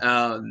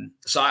 Yeah,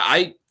 So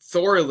I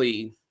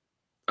thoroughly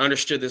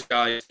understood this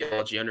guy's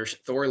theology,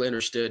 thoroughly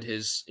understood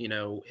his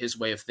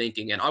way of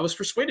thinking, and I was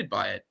persuaded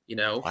by it.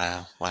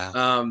 wow,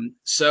 wow.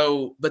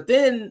 But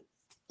then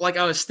like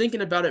I was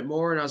thinking about it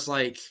more and I was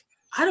like,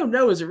 I don't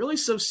know, is it really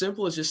so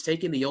simple as just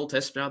taking the Old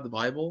Testament out of the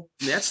Bible?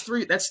 I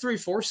mean, that's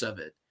three-fourths of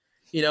it.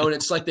 And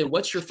it's like, then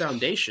what's your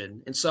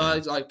foundation? And so I Yeah,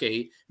 was like,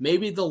 okay,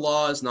 maybe the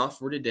law is not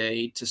for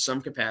today to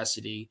some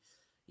capacity,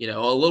 a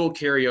little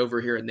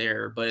carryover here and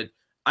there, but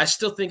I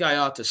still think I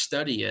ought to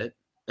study it.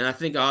 And I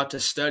think I ought to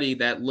study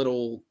that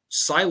little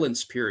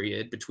silence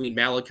period between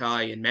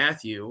Malachi and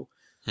Matthew,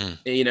 hmm.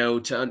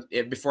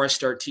 before I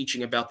start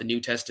teaching about the New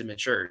Testament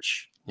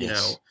church.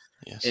 Yes,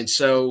 yes. And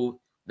so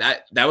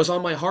that was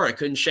on my heart. I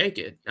couldn't shake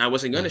it. I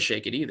wasn't going Hmm. to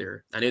shake it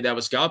either. I knew that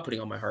was God putting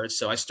on my heart.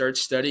 So I started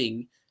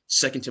studying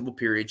Second Temple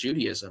period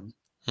Judaism.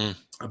 Hmm.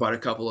 I bought a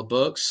couple of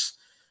books.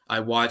 I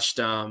watched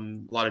a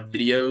lot of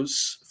videos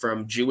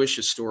from Jewish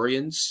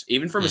historians,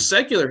 even from Hmm.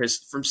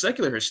 from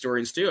secular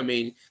historians too. I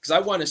mean, because I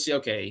want to see,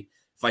 okay,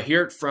 if I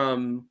hear it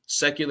from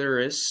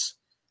secularists,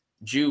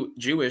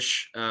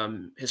 Jewish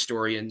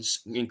historians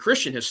and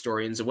Christian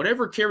historians, and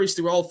whatever carries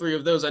through all three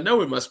of those, I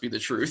know it must be the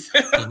truth.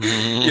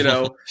 you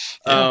know.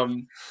 Yeah.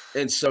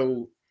 And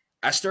so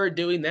I started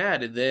doing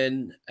that, and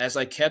then as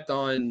I kept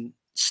on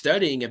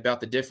studying about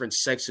the different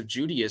sects of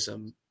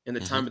Judaism in the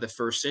Hmm. time of the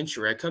first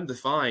century, I come to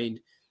find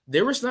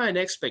there was not an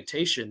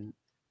expectation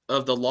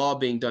of the law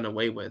being done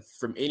away with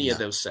from any of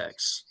Yeah, those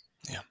sects.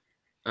 yeah.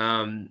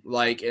 And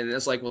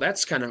it's like, well,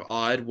 that's kind of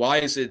odd. Why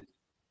is it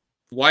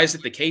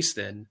the case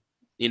then?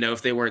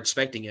 If they weren't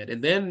expecting it.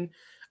 And then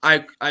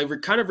I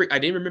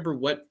didn't remember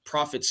what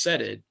prophet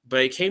said it,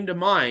 but it came to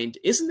mind.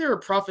 Isn't there a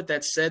prophet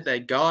that said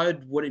that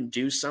God wouldn't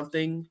do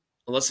something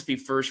unless if he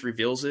first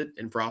reveals it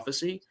in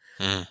prophecy?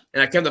 Mm.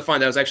 And I come to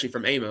find that was actually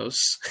from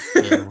Amos.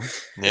 Mhm. And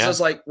so I Yeah. was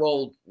like,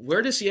 well,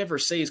 where does he ever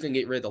say he's going to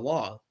get rid of the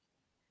law?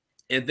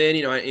 And then,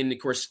 and of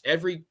course,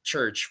 every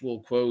church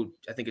will quote,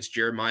 I think it's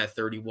Jeremiah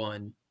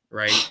 31,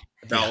 right? Yeah.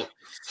 About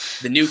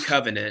the new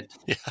covenant.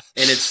 Yeah.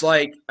 And it's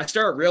like, I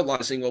start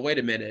realizing, well, wait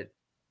a minute.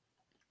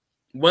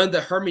 One of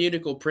the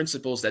hermeneutical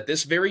principles that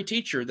this very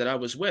teacher that I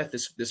was with,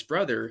 this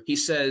brother, he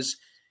says,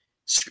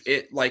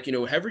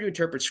 however you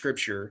interpret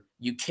scripture,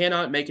 you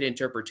cannot make an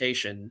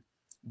interpretation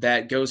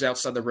that goes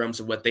outside the realms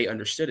of what they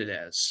understood it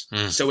as.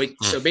 Mm.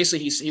 So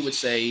basically he would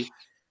say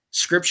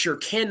scripture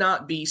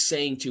cannot be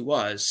saying to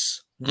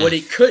us what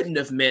it couldn't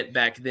have meant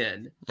back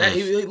then. That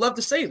he'd love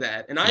to say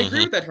that. And I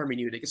agree with that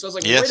hermeneutic. So I was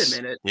like, well, wait a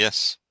minute.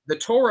 Yes. The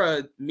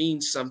Torah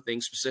means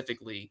something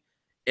specifically,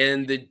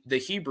 and the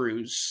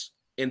Hebrews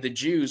and the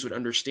Jews would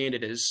understand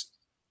it as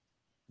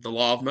the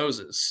law of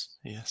Moses.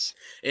 Yes.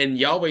 And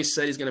Yahweh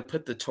said he's going to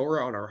put the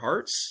Torah on our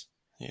hearts.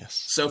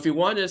 Yes. So if he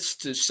wanted us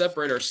to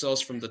separate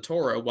ourselves from the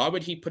Torah, why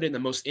would he put it in the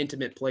most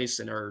intimate place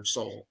in our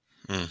soul?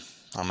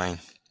 Amen.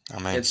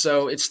 Amen. And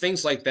so it's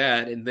things like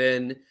that. And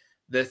then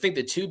I think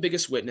the two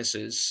biggest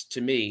witnesses to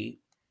me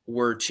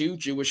were two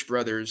Jewish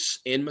brothers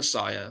in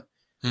Messiah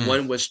Hmm.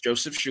 One was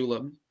Joseph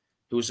Shulam,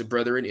 who was a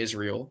brother in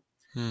Israel.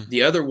 Hmm.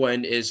 The other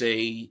one is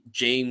a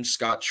James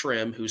Scott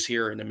Trim, who's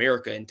here in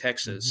America, in Hmm.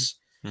 Texas.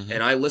 Hmm.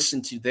 And I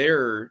listened to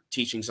their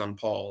teachings on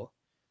Paul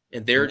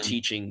and their Hmm.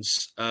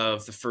 teachings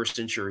of the first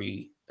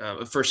century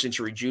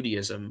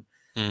Judaism,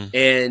 Hmm.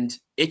 and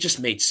it just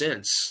made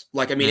sense.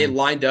 Like, I mean, it Hmm.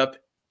 lined up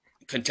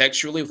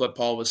contextually with what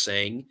Paul was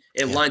saying.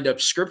 It Yeah. lined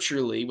up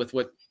scripturally with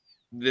what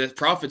the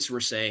prophets were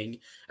saying.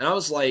 And I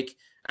was like,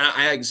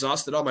 I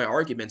exhausted all my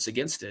arguments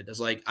against it. I was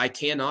like, I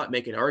cannot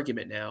make an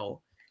argument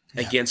now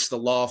Yeah. against the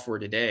law for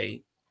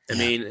today. I Yeah.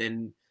 mean,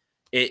 and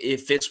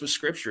it fits with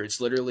scripture.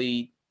 It's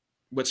literally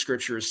what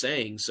scripture is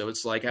saying. So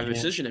it's like I have a Yeah.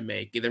 decision to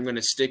make. Either I'm going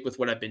to stick with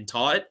what I've been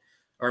taught,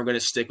 or I'm going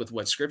to stick with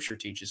what scripture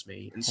teaches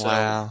me. And so,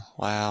 Wow.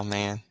 Wow,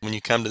 man. When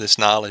you come to this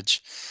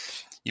knowledge,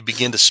 you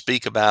begin to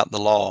speak about the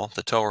law,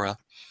 the Torah,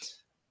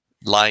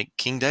 like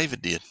King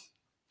David did.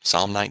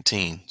 Psalm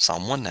 19,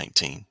 Psalm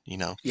 119,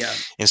 yeah,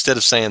 instead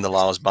of saying the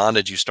law is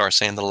bondage, you start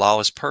saying the law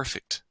is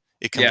perfect.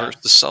 It yeah,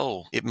 converts the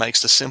soul. It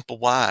makes the simple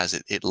wise.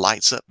 It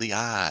lights up the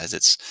eyes.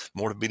 It's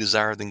more to be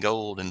desired than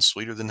gold and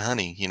sweeter than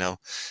honey.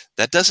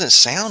 That doesn't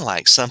sound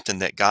like something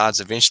that God's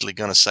eventually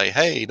going to say,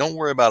 hey, don't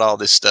worry about all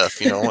this stuff.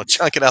 I want to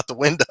chunk it out the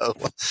window.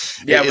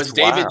 yeah. It's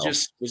wild.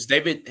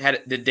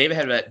 Did David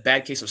have a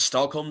bad case of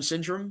Stockholm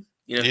syndrome?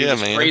 He Yeah,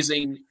 was man.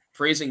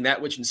 praising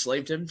that which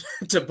enslaved him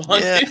to Yeah.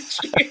 bondage.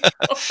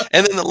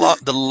 And then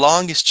the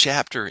longest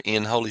chapter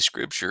in Holy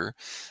Scripture,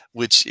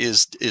 which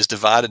is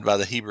divided by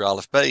the Hebrew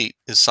alphabet,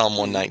 is Psalm Mhm.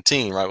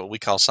 119, right? What we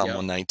call Psalm Yep.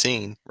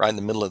 119, right in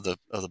the middle of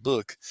the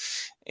book.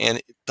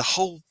 And the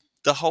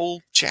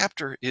whole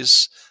chapter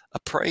is a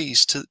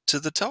praise to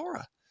the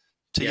Torah,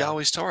 to Yeah.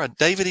 Yahweh's Torah.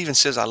 David even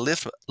says, I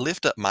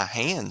lift up my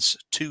hands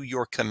to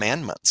your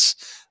commandments.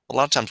 A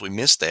lot of times we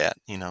miss that,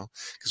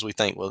 because we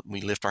think, well, we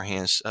lift our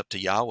hands up to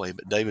Yahweh.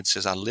 But David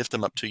says, I lift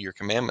them up to your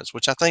commandments,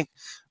 which I think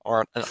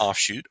are an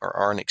offshoot or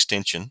are an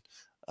extension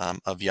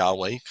of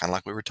Yahweh, kind of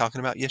like we were talking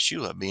about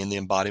Yeshua being the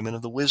embodiment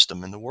of the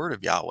wisdom and the word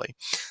of Yahweh.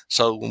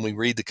 So when we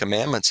read the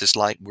commandments, it's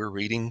like we're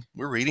reading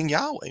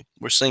Yahweh.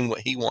 We're seeing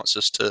what he wants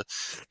us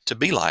to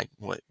be like,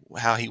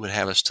 how he would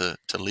have us to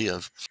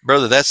live.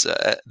 Brother,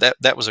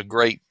 that was a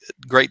great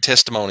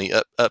testimony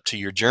up to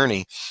your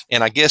journey.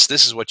 And I guess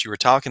this is what you were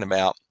talking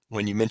about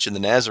when you mentioned the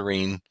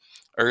Nazarene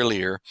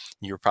earlier.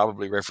 You were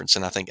probably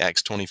referencing, I think,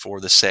 Acts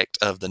 24, the sect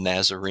of the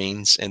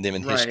Nazarenes and them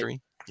in Right.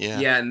 history. Yeah.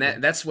 Yeah, and Yeah.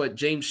 that's what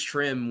James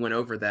Trim went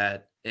over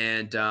that,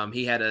 and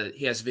he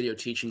has video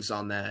teachings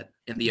on that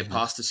and the Hmm.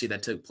 apostasy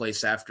that took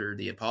place after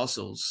the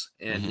apostles,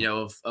 and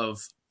Hmm.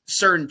 of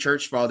certain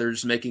church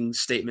fathers making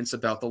statements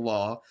about the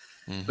law,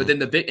 but Hmm. then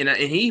the big and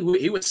he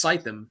would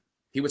cite them.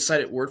 He would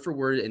cite it word for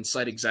word and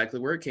cite exactly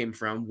where it came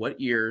from, what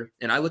year,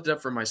 and I looked it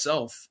up for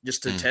myself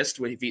just to test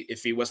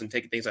if he wasn't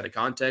taking things out of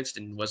context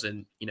and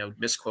wasn't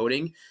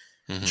misquoting.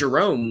 Hmm.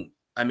 Jerome,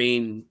 I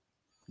mean,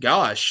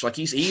 gosh, like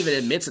he even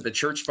admits that the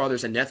church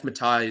fathers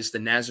anathematized the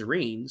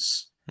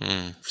Nazarenes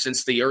Hmm.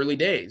 since the early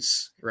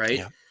days, right?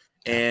 Yeah.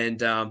 Yeah.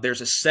 And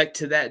there's a sect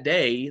to that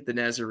day, the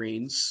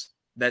Nazarenes,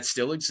 that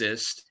still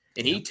exist.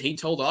 And Yeah. he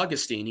told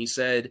Augustine, he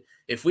said,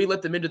 if we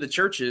let them into the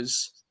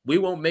churches, we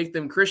won't make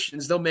them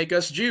Christians, they'll make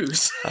us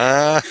Jews.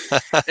 Ah.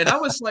 And I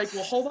was like,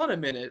 well, hold on a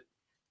minute.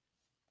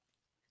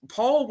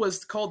 Paul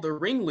was called the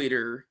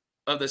ringleader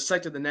of the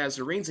sect of the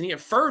Nazarenes, and he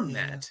affirmed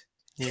Yeah. that.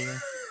 Yeah. Yeah.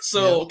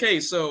 So, okay,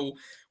 so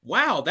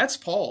wow, that's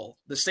Paul,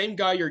 the same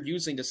guy you're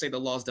using to say the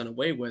law's done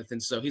away with.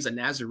 And so he's a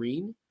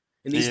Nazarene.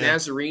 And these Yeah.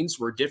 Nazarenes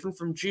were different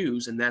from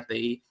Jews in that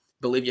they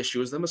believe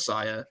Yeshua is the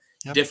Messiah,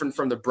 Yep. different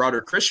from the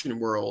broader Christian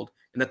world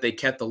in that they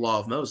kept the law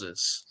of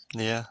Moses.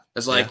 Yeah.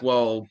 It's Yeah. like,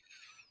 well,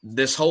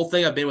 this whole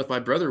thing I've been with my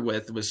brother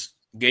with was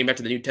getting back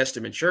to the New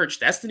Testament church.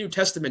 That's the New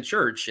Testament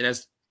church. And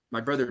as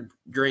my brother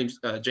James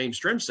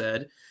Trim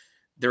said,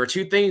 there were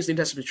two things the New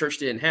Testament church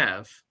didn't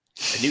have: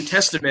 a New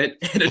Testament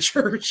and a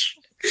church.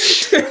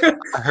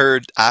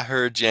 I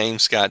heard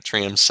James Scott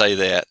Trim say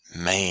that,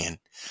 man.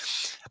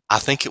 I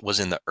think it was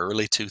in the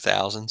early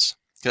 2000s.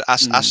 'Cause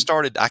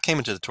I came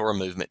into the Torah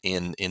movement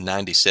in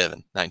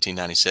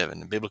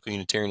 1997. Biblical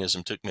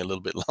Unitarianism took me a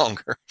little bit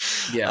longer.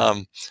 Yeah.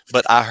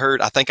 But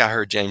I think I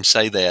heard James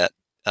say that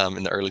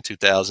in the early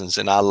 2000s,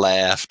 and I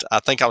laughed.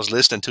 I think I was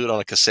listening to it on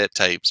a cassette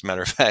tape, as a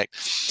matter of fact,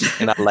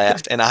 and I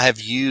laughed. And I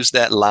have used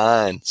that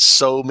line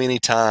so many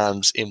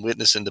times in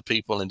witnessing to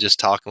people and just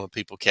talking with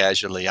people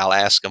casually. I'll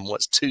ask them,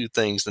 what's two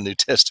things the New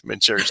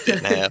Testament church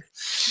didn't have?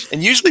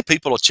 And usually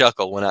people will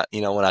chuckle when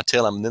I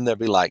tell them, and then they'll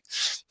be like,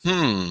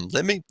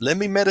 let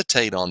me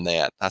meditate on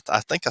that. I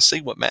think I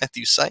see what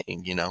Matthew's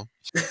saying.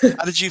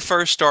 How did you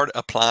first start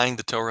applying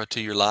the Torah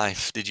to your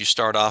life? Did you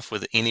start off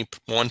with any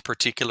one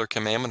particular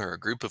commandment or a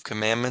group of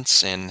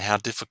commandments? And how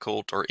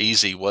difficult or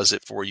easy was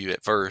it for you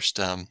at first?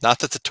 Not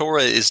that the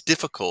Torah is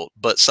difficult,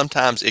 but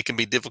sometimes it can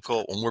be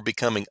difficult when we're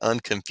becoming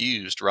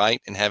unconfused, right?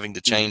 And having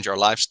to change our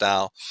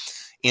lifestyle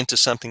into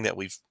something that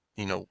we've,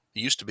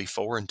 used to be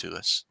foreign to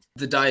us.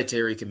 The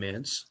dietary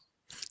commands.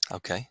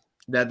 Okay.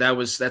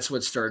 That's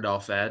what started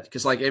off at,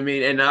 because like, I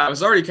mean, and I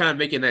was already kind of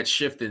making that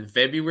shift in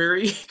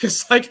February,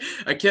 because like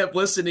I kept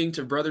listening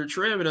to Brother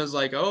Trim, and I was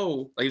like,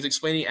 oh, like he was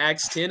explaining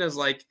Acts 10. I was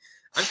like,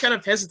 I'm kind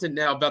of hesitant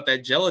now about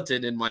that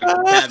gelatin in my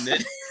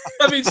cabinet.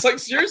 I mean, it's like,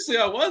 seriously,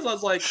 I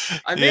was like,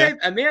 I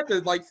may have to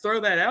like throw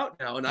that out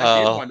now, and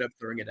I did wind up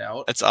throwing it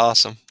out. That's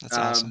awesome. That's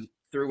awesome.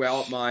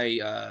 Throughout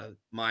my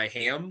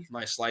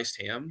my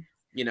sliced ham,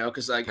 you know,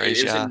 because like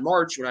it was in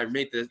March when I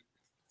made the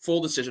full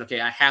decision.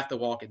 Okay, I have to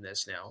walk in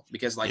this now,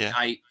 because like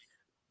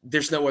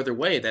there's no other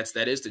way.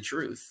 That is the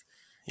truth.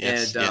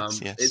 Yes,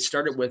 and yes. It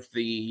started with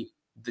the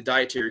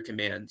dietary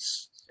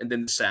commands, and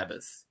then the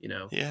Sabbath, you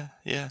know.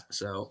 Yeah.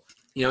 So,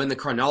 you know, in the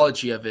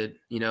chronology of it,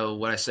 you know,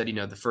 what I said, you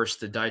know,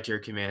 the dietary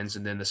commands,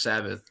 and then the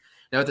Sabbath.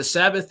 Now, the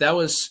Sabbath, that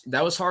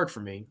was hard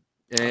for me.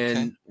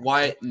 And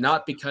why?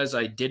 Not because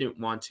I didn't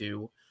want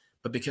to,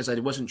 but because I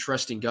wasn't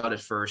trusting God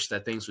at first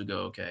that things would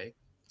go okay.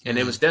 And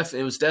it was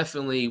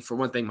definitely, for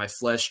one thing, my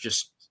flesh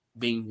just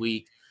being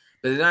weak.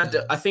 But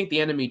then I think the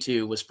enemy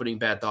too was putting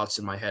bad thoughts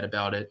in my head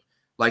about it.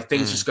 Like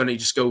things just going to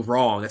just go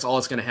wrong. That's all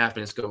that's going to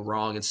happen is go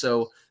wrong. And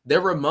so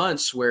there were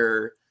months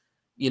where,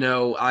 you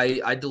know,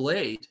 I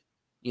delayed,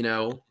 you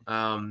know,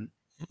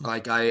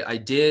 like I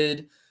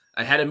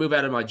had to move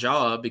out of my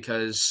job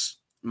because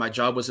my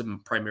job was a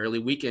primarily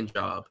weekend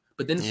job.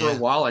 But then for a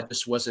while, I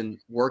just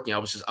wasn't working. I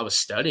was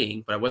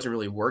studying, but I wasn't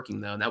really working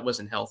though. And that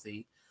wasn't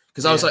healthy,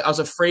 because I was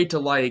afraid to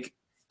like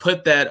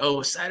put that,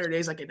 oh,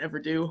 Saturdays I could never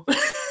do.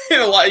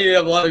 A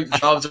lot of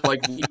jobs are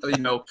like, you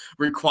know,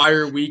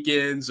 require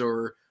weekends,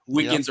 or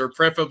weekends are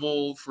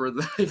preferable for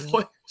the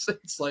employers.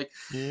 It's like,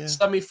 so,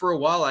 I mean, for a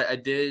while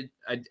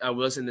I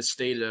was in the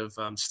state of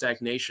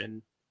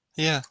stagnation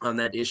on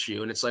that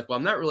issue. And it's like, well,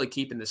 I'm not really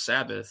keeping the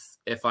Sabbath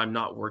if I'm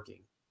not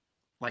working,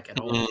 like at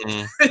all.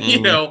 You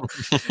know,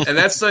 and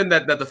that's something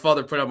that the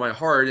Father put on my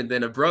heart. And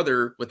then a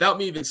brother, without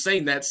me even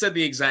saying that, said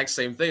the exact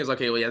same thing. It's like,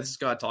 okay, well, yeah, this is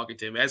God talking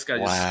to me. I just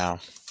gotta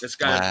just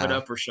gotta put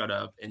up or shut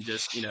up, and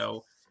just, you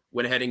know,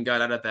 went ahead and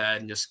got out of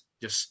that and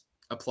just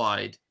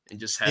applied and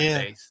just had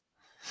faith.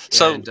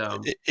 So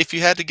if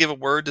you had to give a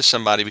word to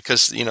somebody,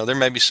 because, you know, there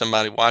may be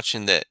somebody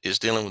watching that is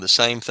dealing with the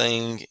same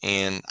thing,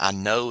 and I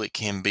know it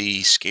can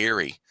be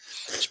scary,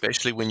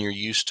 especially when you're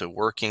used to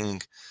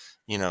working,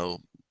 you know,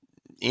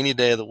 any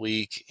day of the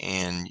week,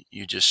 and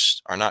you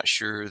just are not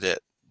sure that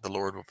the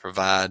Lord will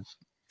provide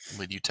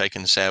with you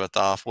taking the Sabbath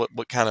off.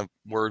 What kind of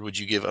word would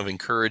you give of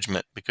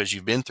encouragement, because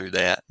you've been through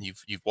that,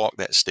 you've walked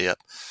that step,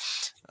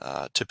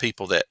 to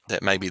people that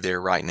may be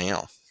there right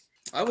now?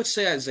 I would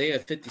say Isaiah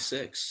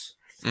 56.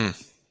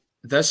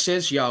 Thus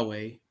says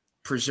Yahweh,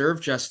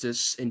 preserve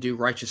justice and do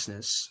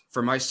righteousness,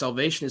 for my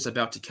salvation is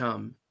about to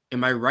come,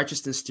 and my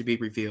righteousness to be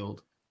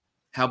revealed.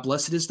 How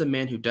blessed is the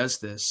man who does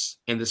this,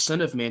 and the son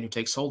of man who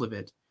takes hold of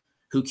it,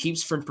 who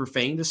keeps from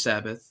profaning the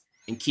Sabbath,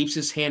 and keeps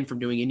his hand from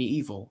doing any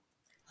evil.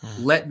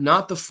 Let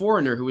not the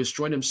foreigner who has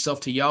joined himself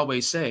to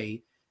Yahweh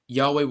say,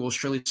 Yahweh will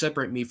surely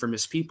separate me from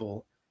his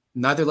people.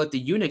 Neither let the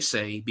eunuch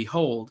say,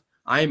 behold,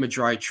 I am a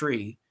dry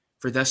tree.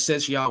 For thus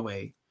says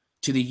Yahweh,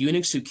 to the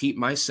eunuchs who keep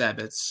my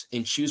Sabbaths,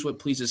 and choose what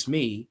pleases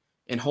me,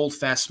 and hold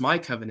fast my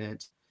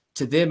covenant,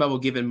 to them I will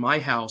give in my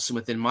house and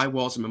within my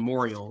walls a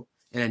memorial,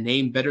 and a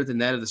name better than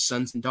that of the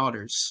sons and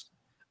daughters.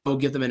 I will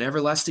give them an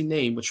everlasting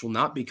name which will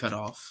not be cut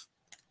off.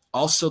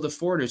 Also the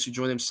foreigners who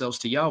join themselves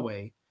to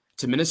Yahweh,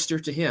 to minister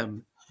to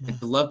him, and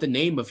to love the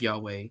name of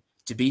Yahweh,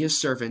 to be his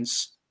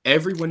servants,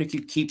 everyone who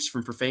keeps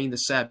from profaning the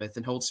Sabbath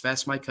and holds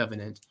fast my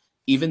covenant,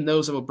 even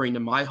those I will bring to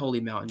my holy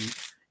mountain,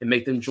 and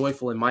make them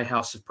joyful in my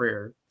house of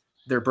prayer.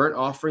 Their burnt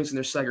offerings and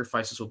their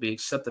sacrifices will be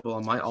acceptable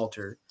on my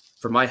altar,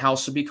 for my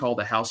house will be called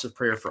a house of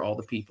prayer for all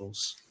the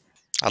peoples.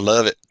 I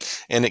love it.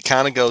 And it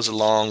kind of goes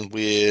along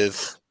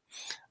with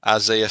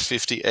Isaiah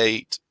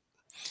 58.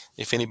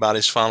 If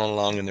anybody's following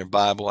along in their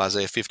Bible,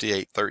 Isaiah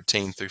 58,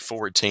 13 through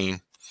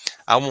 14.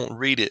 I won't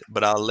read it,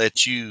 but I'll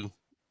let you,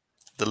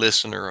 the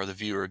listener or the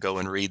viewer, go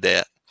and read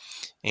that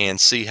and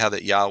see how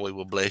that Yahweh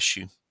will bless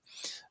you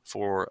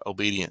for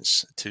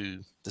obedience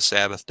to the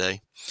Sabbath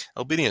day.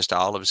 Obedience to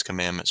all of his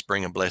commandments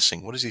bring a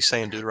blessing. What does he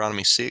say in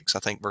Deuteronomy 6? I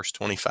think verse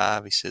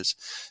 25, he says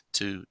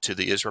to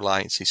the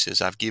Israelites, he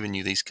says, I've given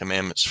you these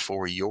commandments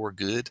for your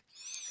good.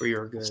 For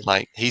your good. It's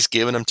like he's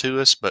given them to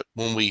us, but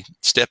when we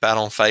step out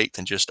on faith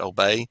and just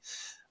obey,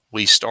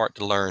 we start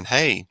to learn,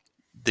 hey,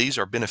 these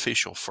are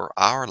beneficial for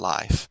our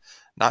life,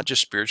 not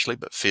just spiritually,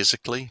 but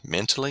physically,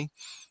 mentally.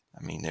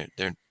 I mean,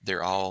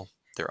 they're all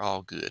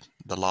good.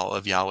 The law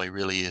of Yahweh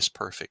really is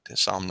perfect,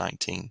 as Psalm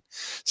 19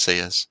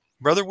 says.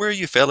 Brother, where are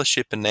you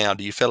fellowshipping now?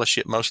 Do you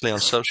fellowship mostly on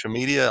social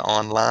media,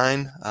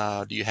 online?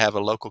 Do you have a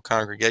local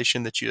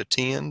congregation that you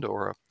attend,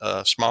 or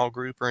a small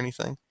group or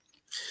anything?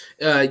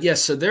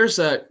 Yes, so there's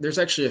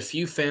actually a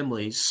few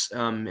families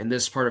in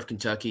this part of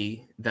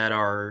Kentucky that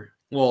are,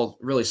 well,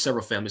 really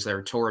several families that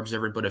are Torah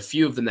observant, but a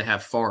few of them that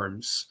have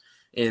farms,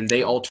 and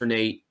they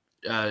alternate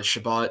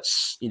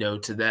Shabbats, you know,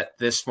 to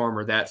this farm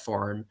or that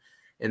farm,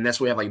 and that's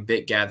why we have like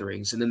big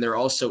gatherings. And then there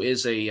also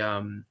is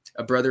a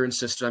brother and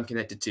sister I'm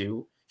connected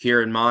to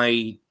here in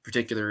my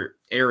particular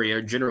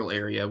area, general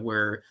area,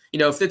 where, you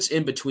know, if it's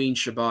in between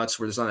Shabbats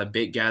where there's not a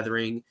big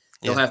gathering,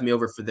 they'll have me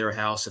over for their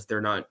house if they're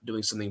not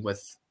doing something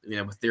with, you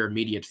know, with their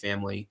immediate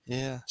family.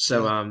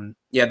 So,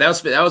 yeah,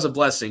 that was a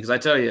blessing, because I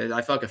tell you,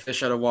 I felt like a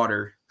fish out of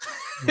water.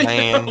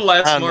 Man,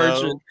 last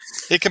March.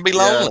 It can be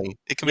lonely.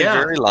 It can be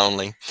very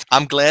lonely.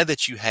 I'm glad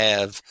that you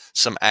have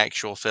some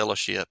actual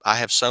fellowship. I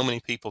have so many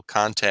people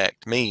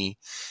contact me,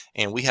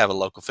 and we have a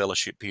local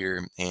fellowship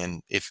here.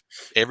 And if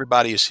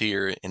everybody is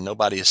here and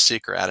nobody is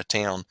sick or out of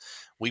town,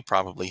 we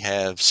probably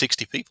have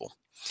 60 people.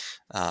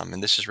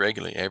 And this is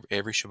regularly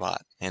every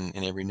Shabbat and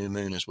every new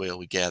moon as well.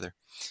 We gather,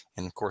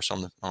 and of course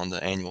on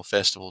the annual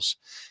festivals.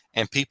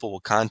 And people will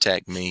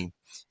contact me,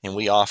 and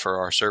we offer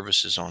our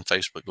services on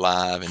Facebook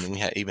Live, and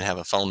we even have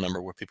a phone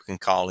number where people can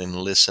call in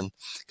and listen.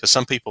 Because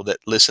some people that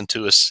listen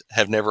to us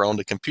have never owned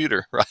a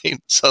computer, right?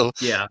 So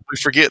we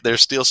forget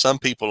there's still some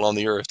people on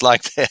the earth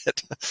like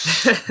that.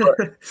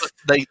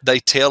 But they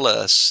tell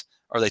us,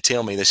 or they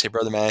tell me, they say,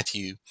 Brother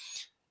Matthew,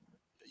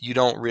 you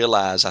don't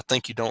realize, I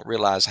think you don't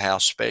realize how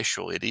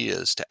special it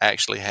is to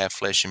actually have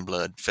flesh and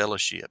blood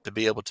fellowship, to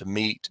be able to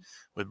meet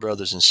with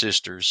brothers and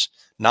sisters,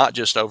 not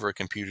just over a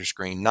computer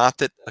screen. Not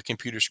that a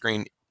computer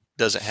screen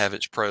doesn't have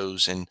its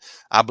pros, and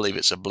I believe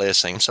it's a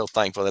blessing. I'm so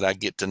thankful that I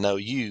get to know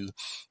you,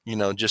 you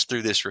know, just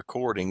through this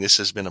recording. This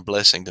has been a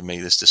blessing to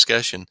me, this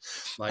discussion.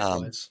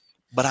 Likewise.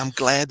 But I'm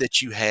glad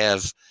that you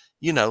have,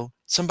 you know,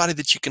 somebody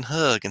that you can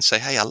hug and say,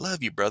 hey, I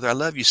love you, brother. I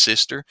love you,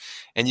 sister.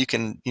 And you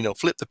can, you know,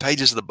 flip the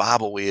pages of the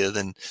Bible with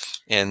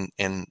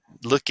and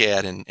look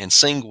at and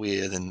sing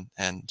with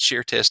and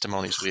share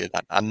testimonies with.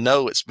 I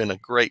know it's been a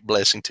great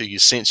blessing to you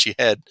since you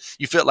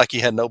felt like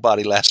you had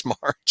nobody last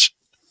March.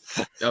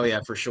 Oh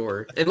yeah, for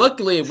sure. And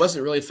luckily it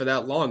wasn't really for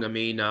that long. I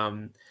mean,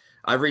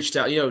 I reached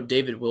out, you know,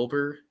 David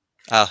Wilbur.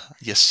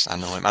 Yes, I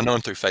know him. I know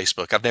him through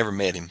Facebook. I've never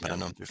met him, but I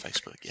know him through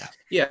Facebook.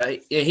 Yeah,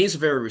 he's a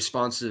very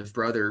responsive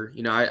brother.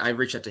 You know, I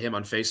reached out to him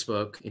on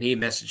Facebook, and he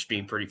messaged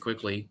me pretty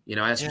quickly. You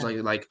know, I asked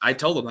him, like I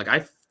told him, like,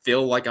 I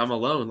feel like I'm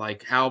alone.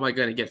 Like, how am I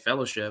going to get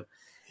fellowship?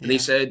 And he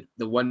said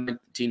the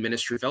 119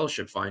 Ministry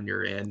Fellowship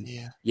Finder. And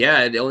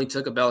it only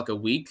took about like a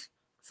week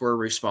for a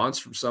response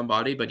from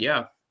somebody. But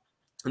yeah,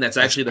 and that's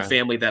actually the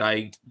family that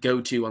I go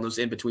to on those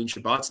in between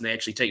Shabbats, and they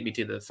actually take me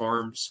to the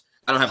farms.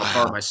 I don't have a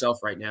car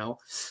myself right now,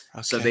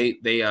 so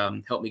they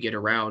help me get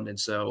around. And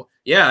so,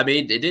 yeah, I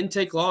mean, it didn't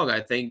take long.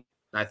 I thank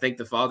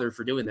the Father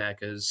for doing that,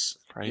 because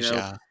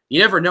you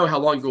never know how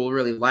long it will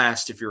really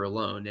last if you're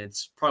alone.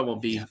 It's probably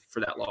won't be for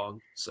that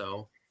long.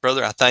 So,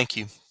 brother, I thank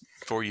you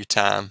for your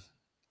time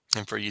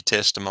and for your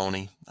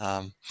testimony.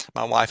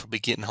 My wife will be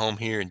getting home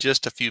here in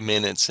just a few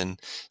minutes, and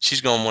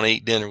she's going to want to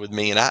eat dinner with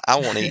me, and I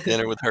want to eat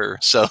dinner with her.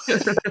 So,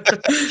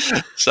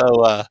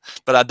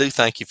 but I do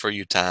thank you for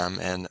your time,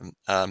 and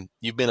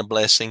you've been a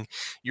blessing.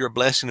 You're a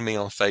blessing to me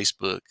on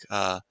Facebook.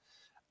 I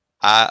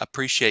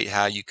appreciate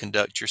how you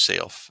conduct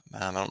yourself.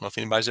 I don't know if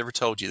anybody's ever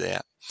told you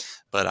that,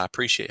 but I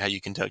appreciate how you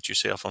conduct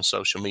yourself on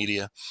social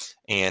media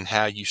and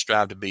how you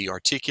strive to be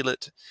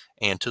articulate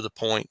and to the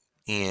point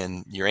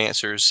in your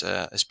answers,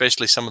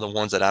 especially some of the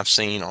ones that I've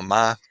seen on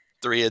my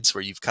threads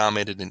where you've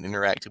commented and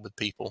interacted with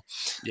people.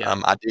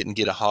 I didn't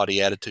get a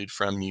haughty attitude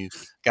from you,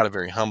 got a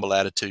very humble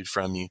attitude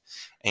from you,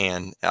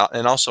 and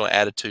also an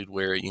attitude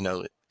where, you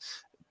know,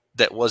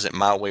 that wasn't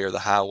my way or the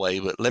highway,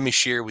 but let me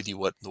share with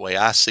you the way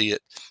I see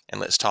it, and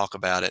let's talk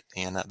about it.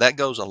 And that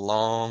goes a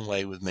long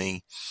way with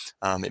me.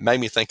 It made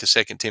me think of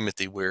 2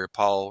 Timothy, where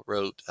Paul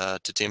wrote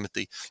to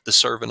Timothy, the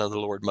servant of the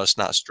Lord must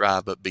not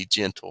strive, but be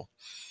gentle.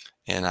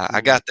 And I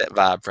got that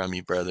vibe from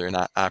you, brother, and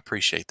I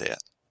appreciate that.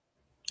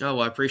 Oh,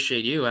 well, I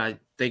appreciate you. I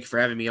thank you for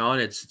having me on.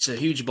 It's a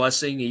huge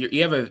blessing.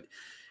 You have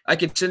I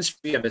can sense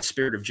you have a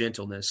spirit of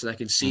gentleness, and I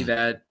can see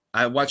that.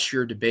 I watched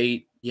your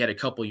debate you had a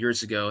couple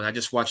years ago, and I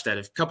just watched that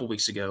a couple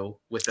weeks ago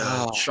with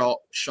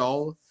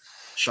Shaul.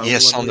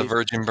 Yes, on the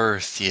virgin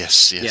birth.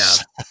 Yes.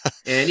 Yeah.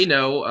 And, you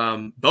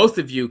know, both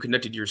of you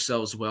connected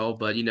yourselves well,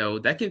 but, you know,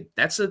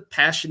 that's a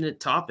passionate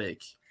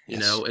topic, you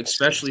know,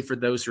 especially for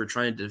those who are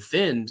trying to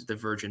defend the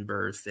virgin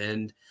birth.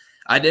 And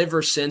I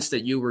never sensed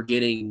that you were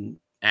getting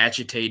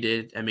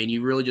agitated. I mean,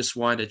 you really just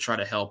wanted to try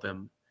to help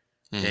him.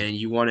 And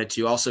you wanted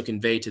to also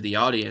convey to the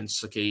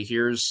audience, okay,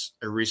 here's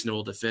a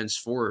reasonable defense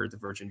for the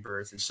virgin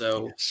birth. And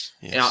so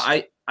you know,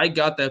 I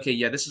got that, okay,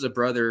 yeah, this is a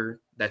brother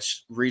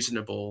that's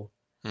reasonable,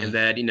 and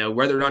that, you know,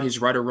 whether or not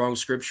he's right or wrong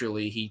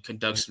scripturally, he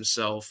conducts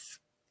himself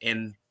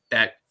in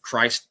that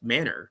Christ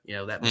manner, you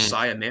know, that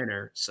Messiah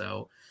manner.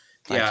 So,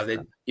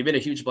 you've been a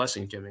huge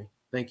blessing to me.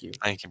 Thank you.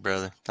 Thank you,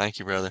 brother. Thank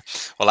you, brother.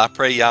 Well, I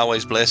pray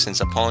Yahweh's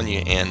blessings upon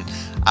you, and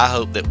I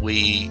hope that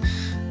we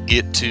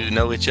get to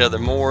know each other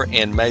more,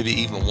 and maybe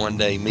even one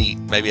day meet,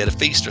 maybe at a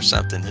feast or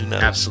something. Who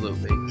knows?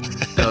 Absolutely.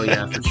 Oh,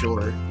 yeah, for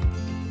sure.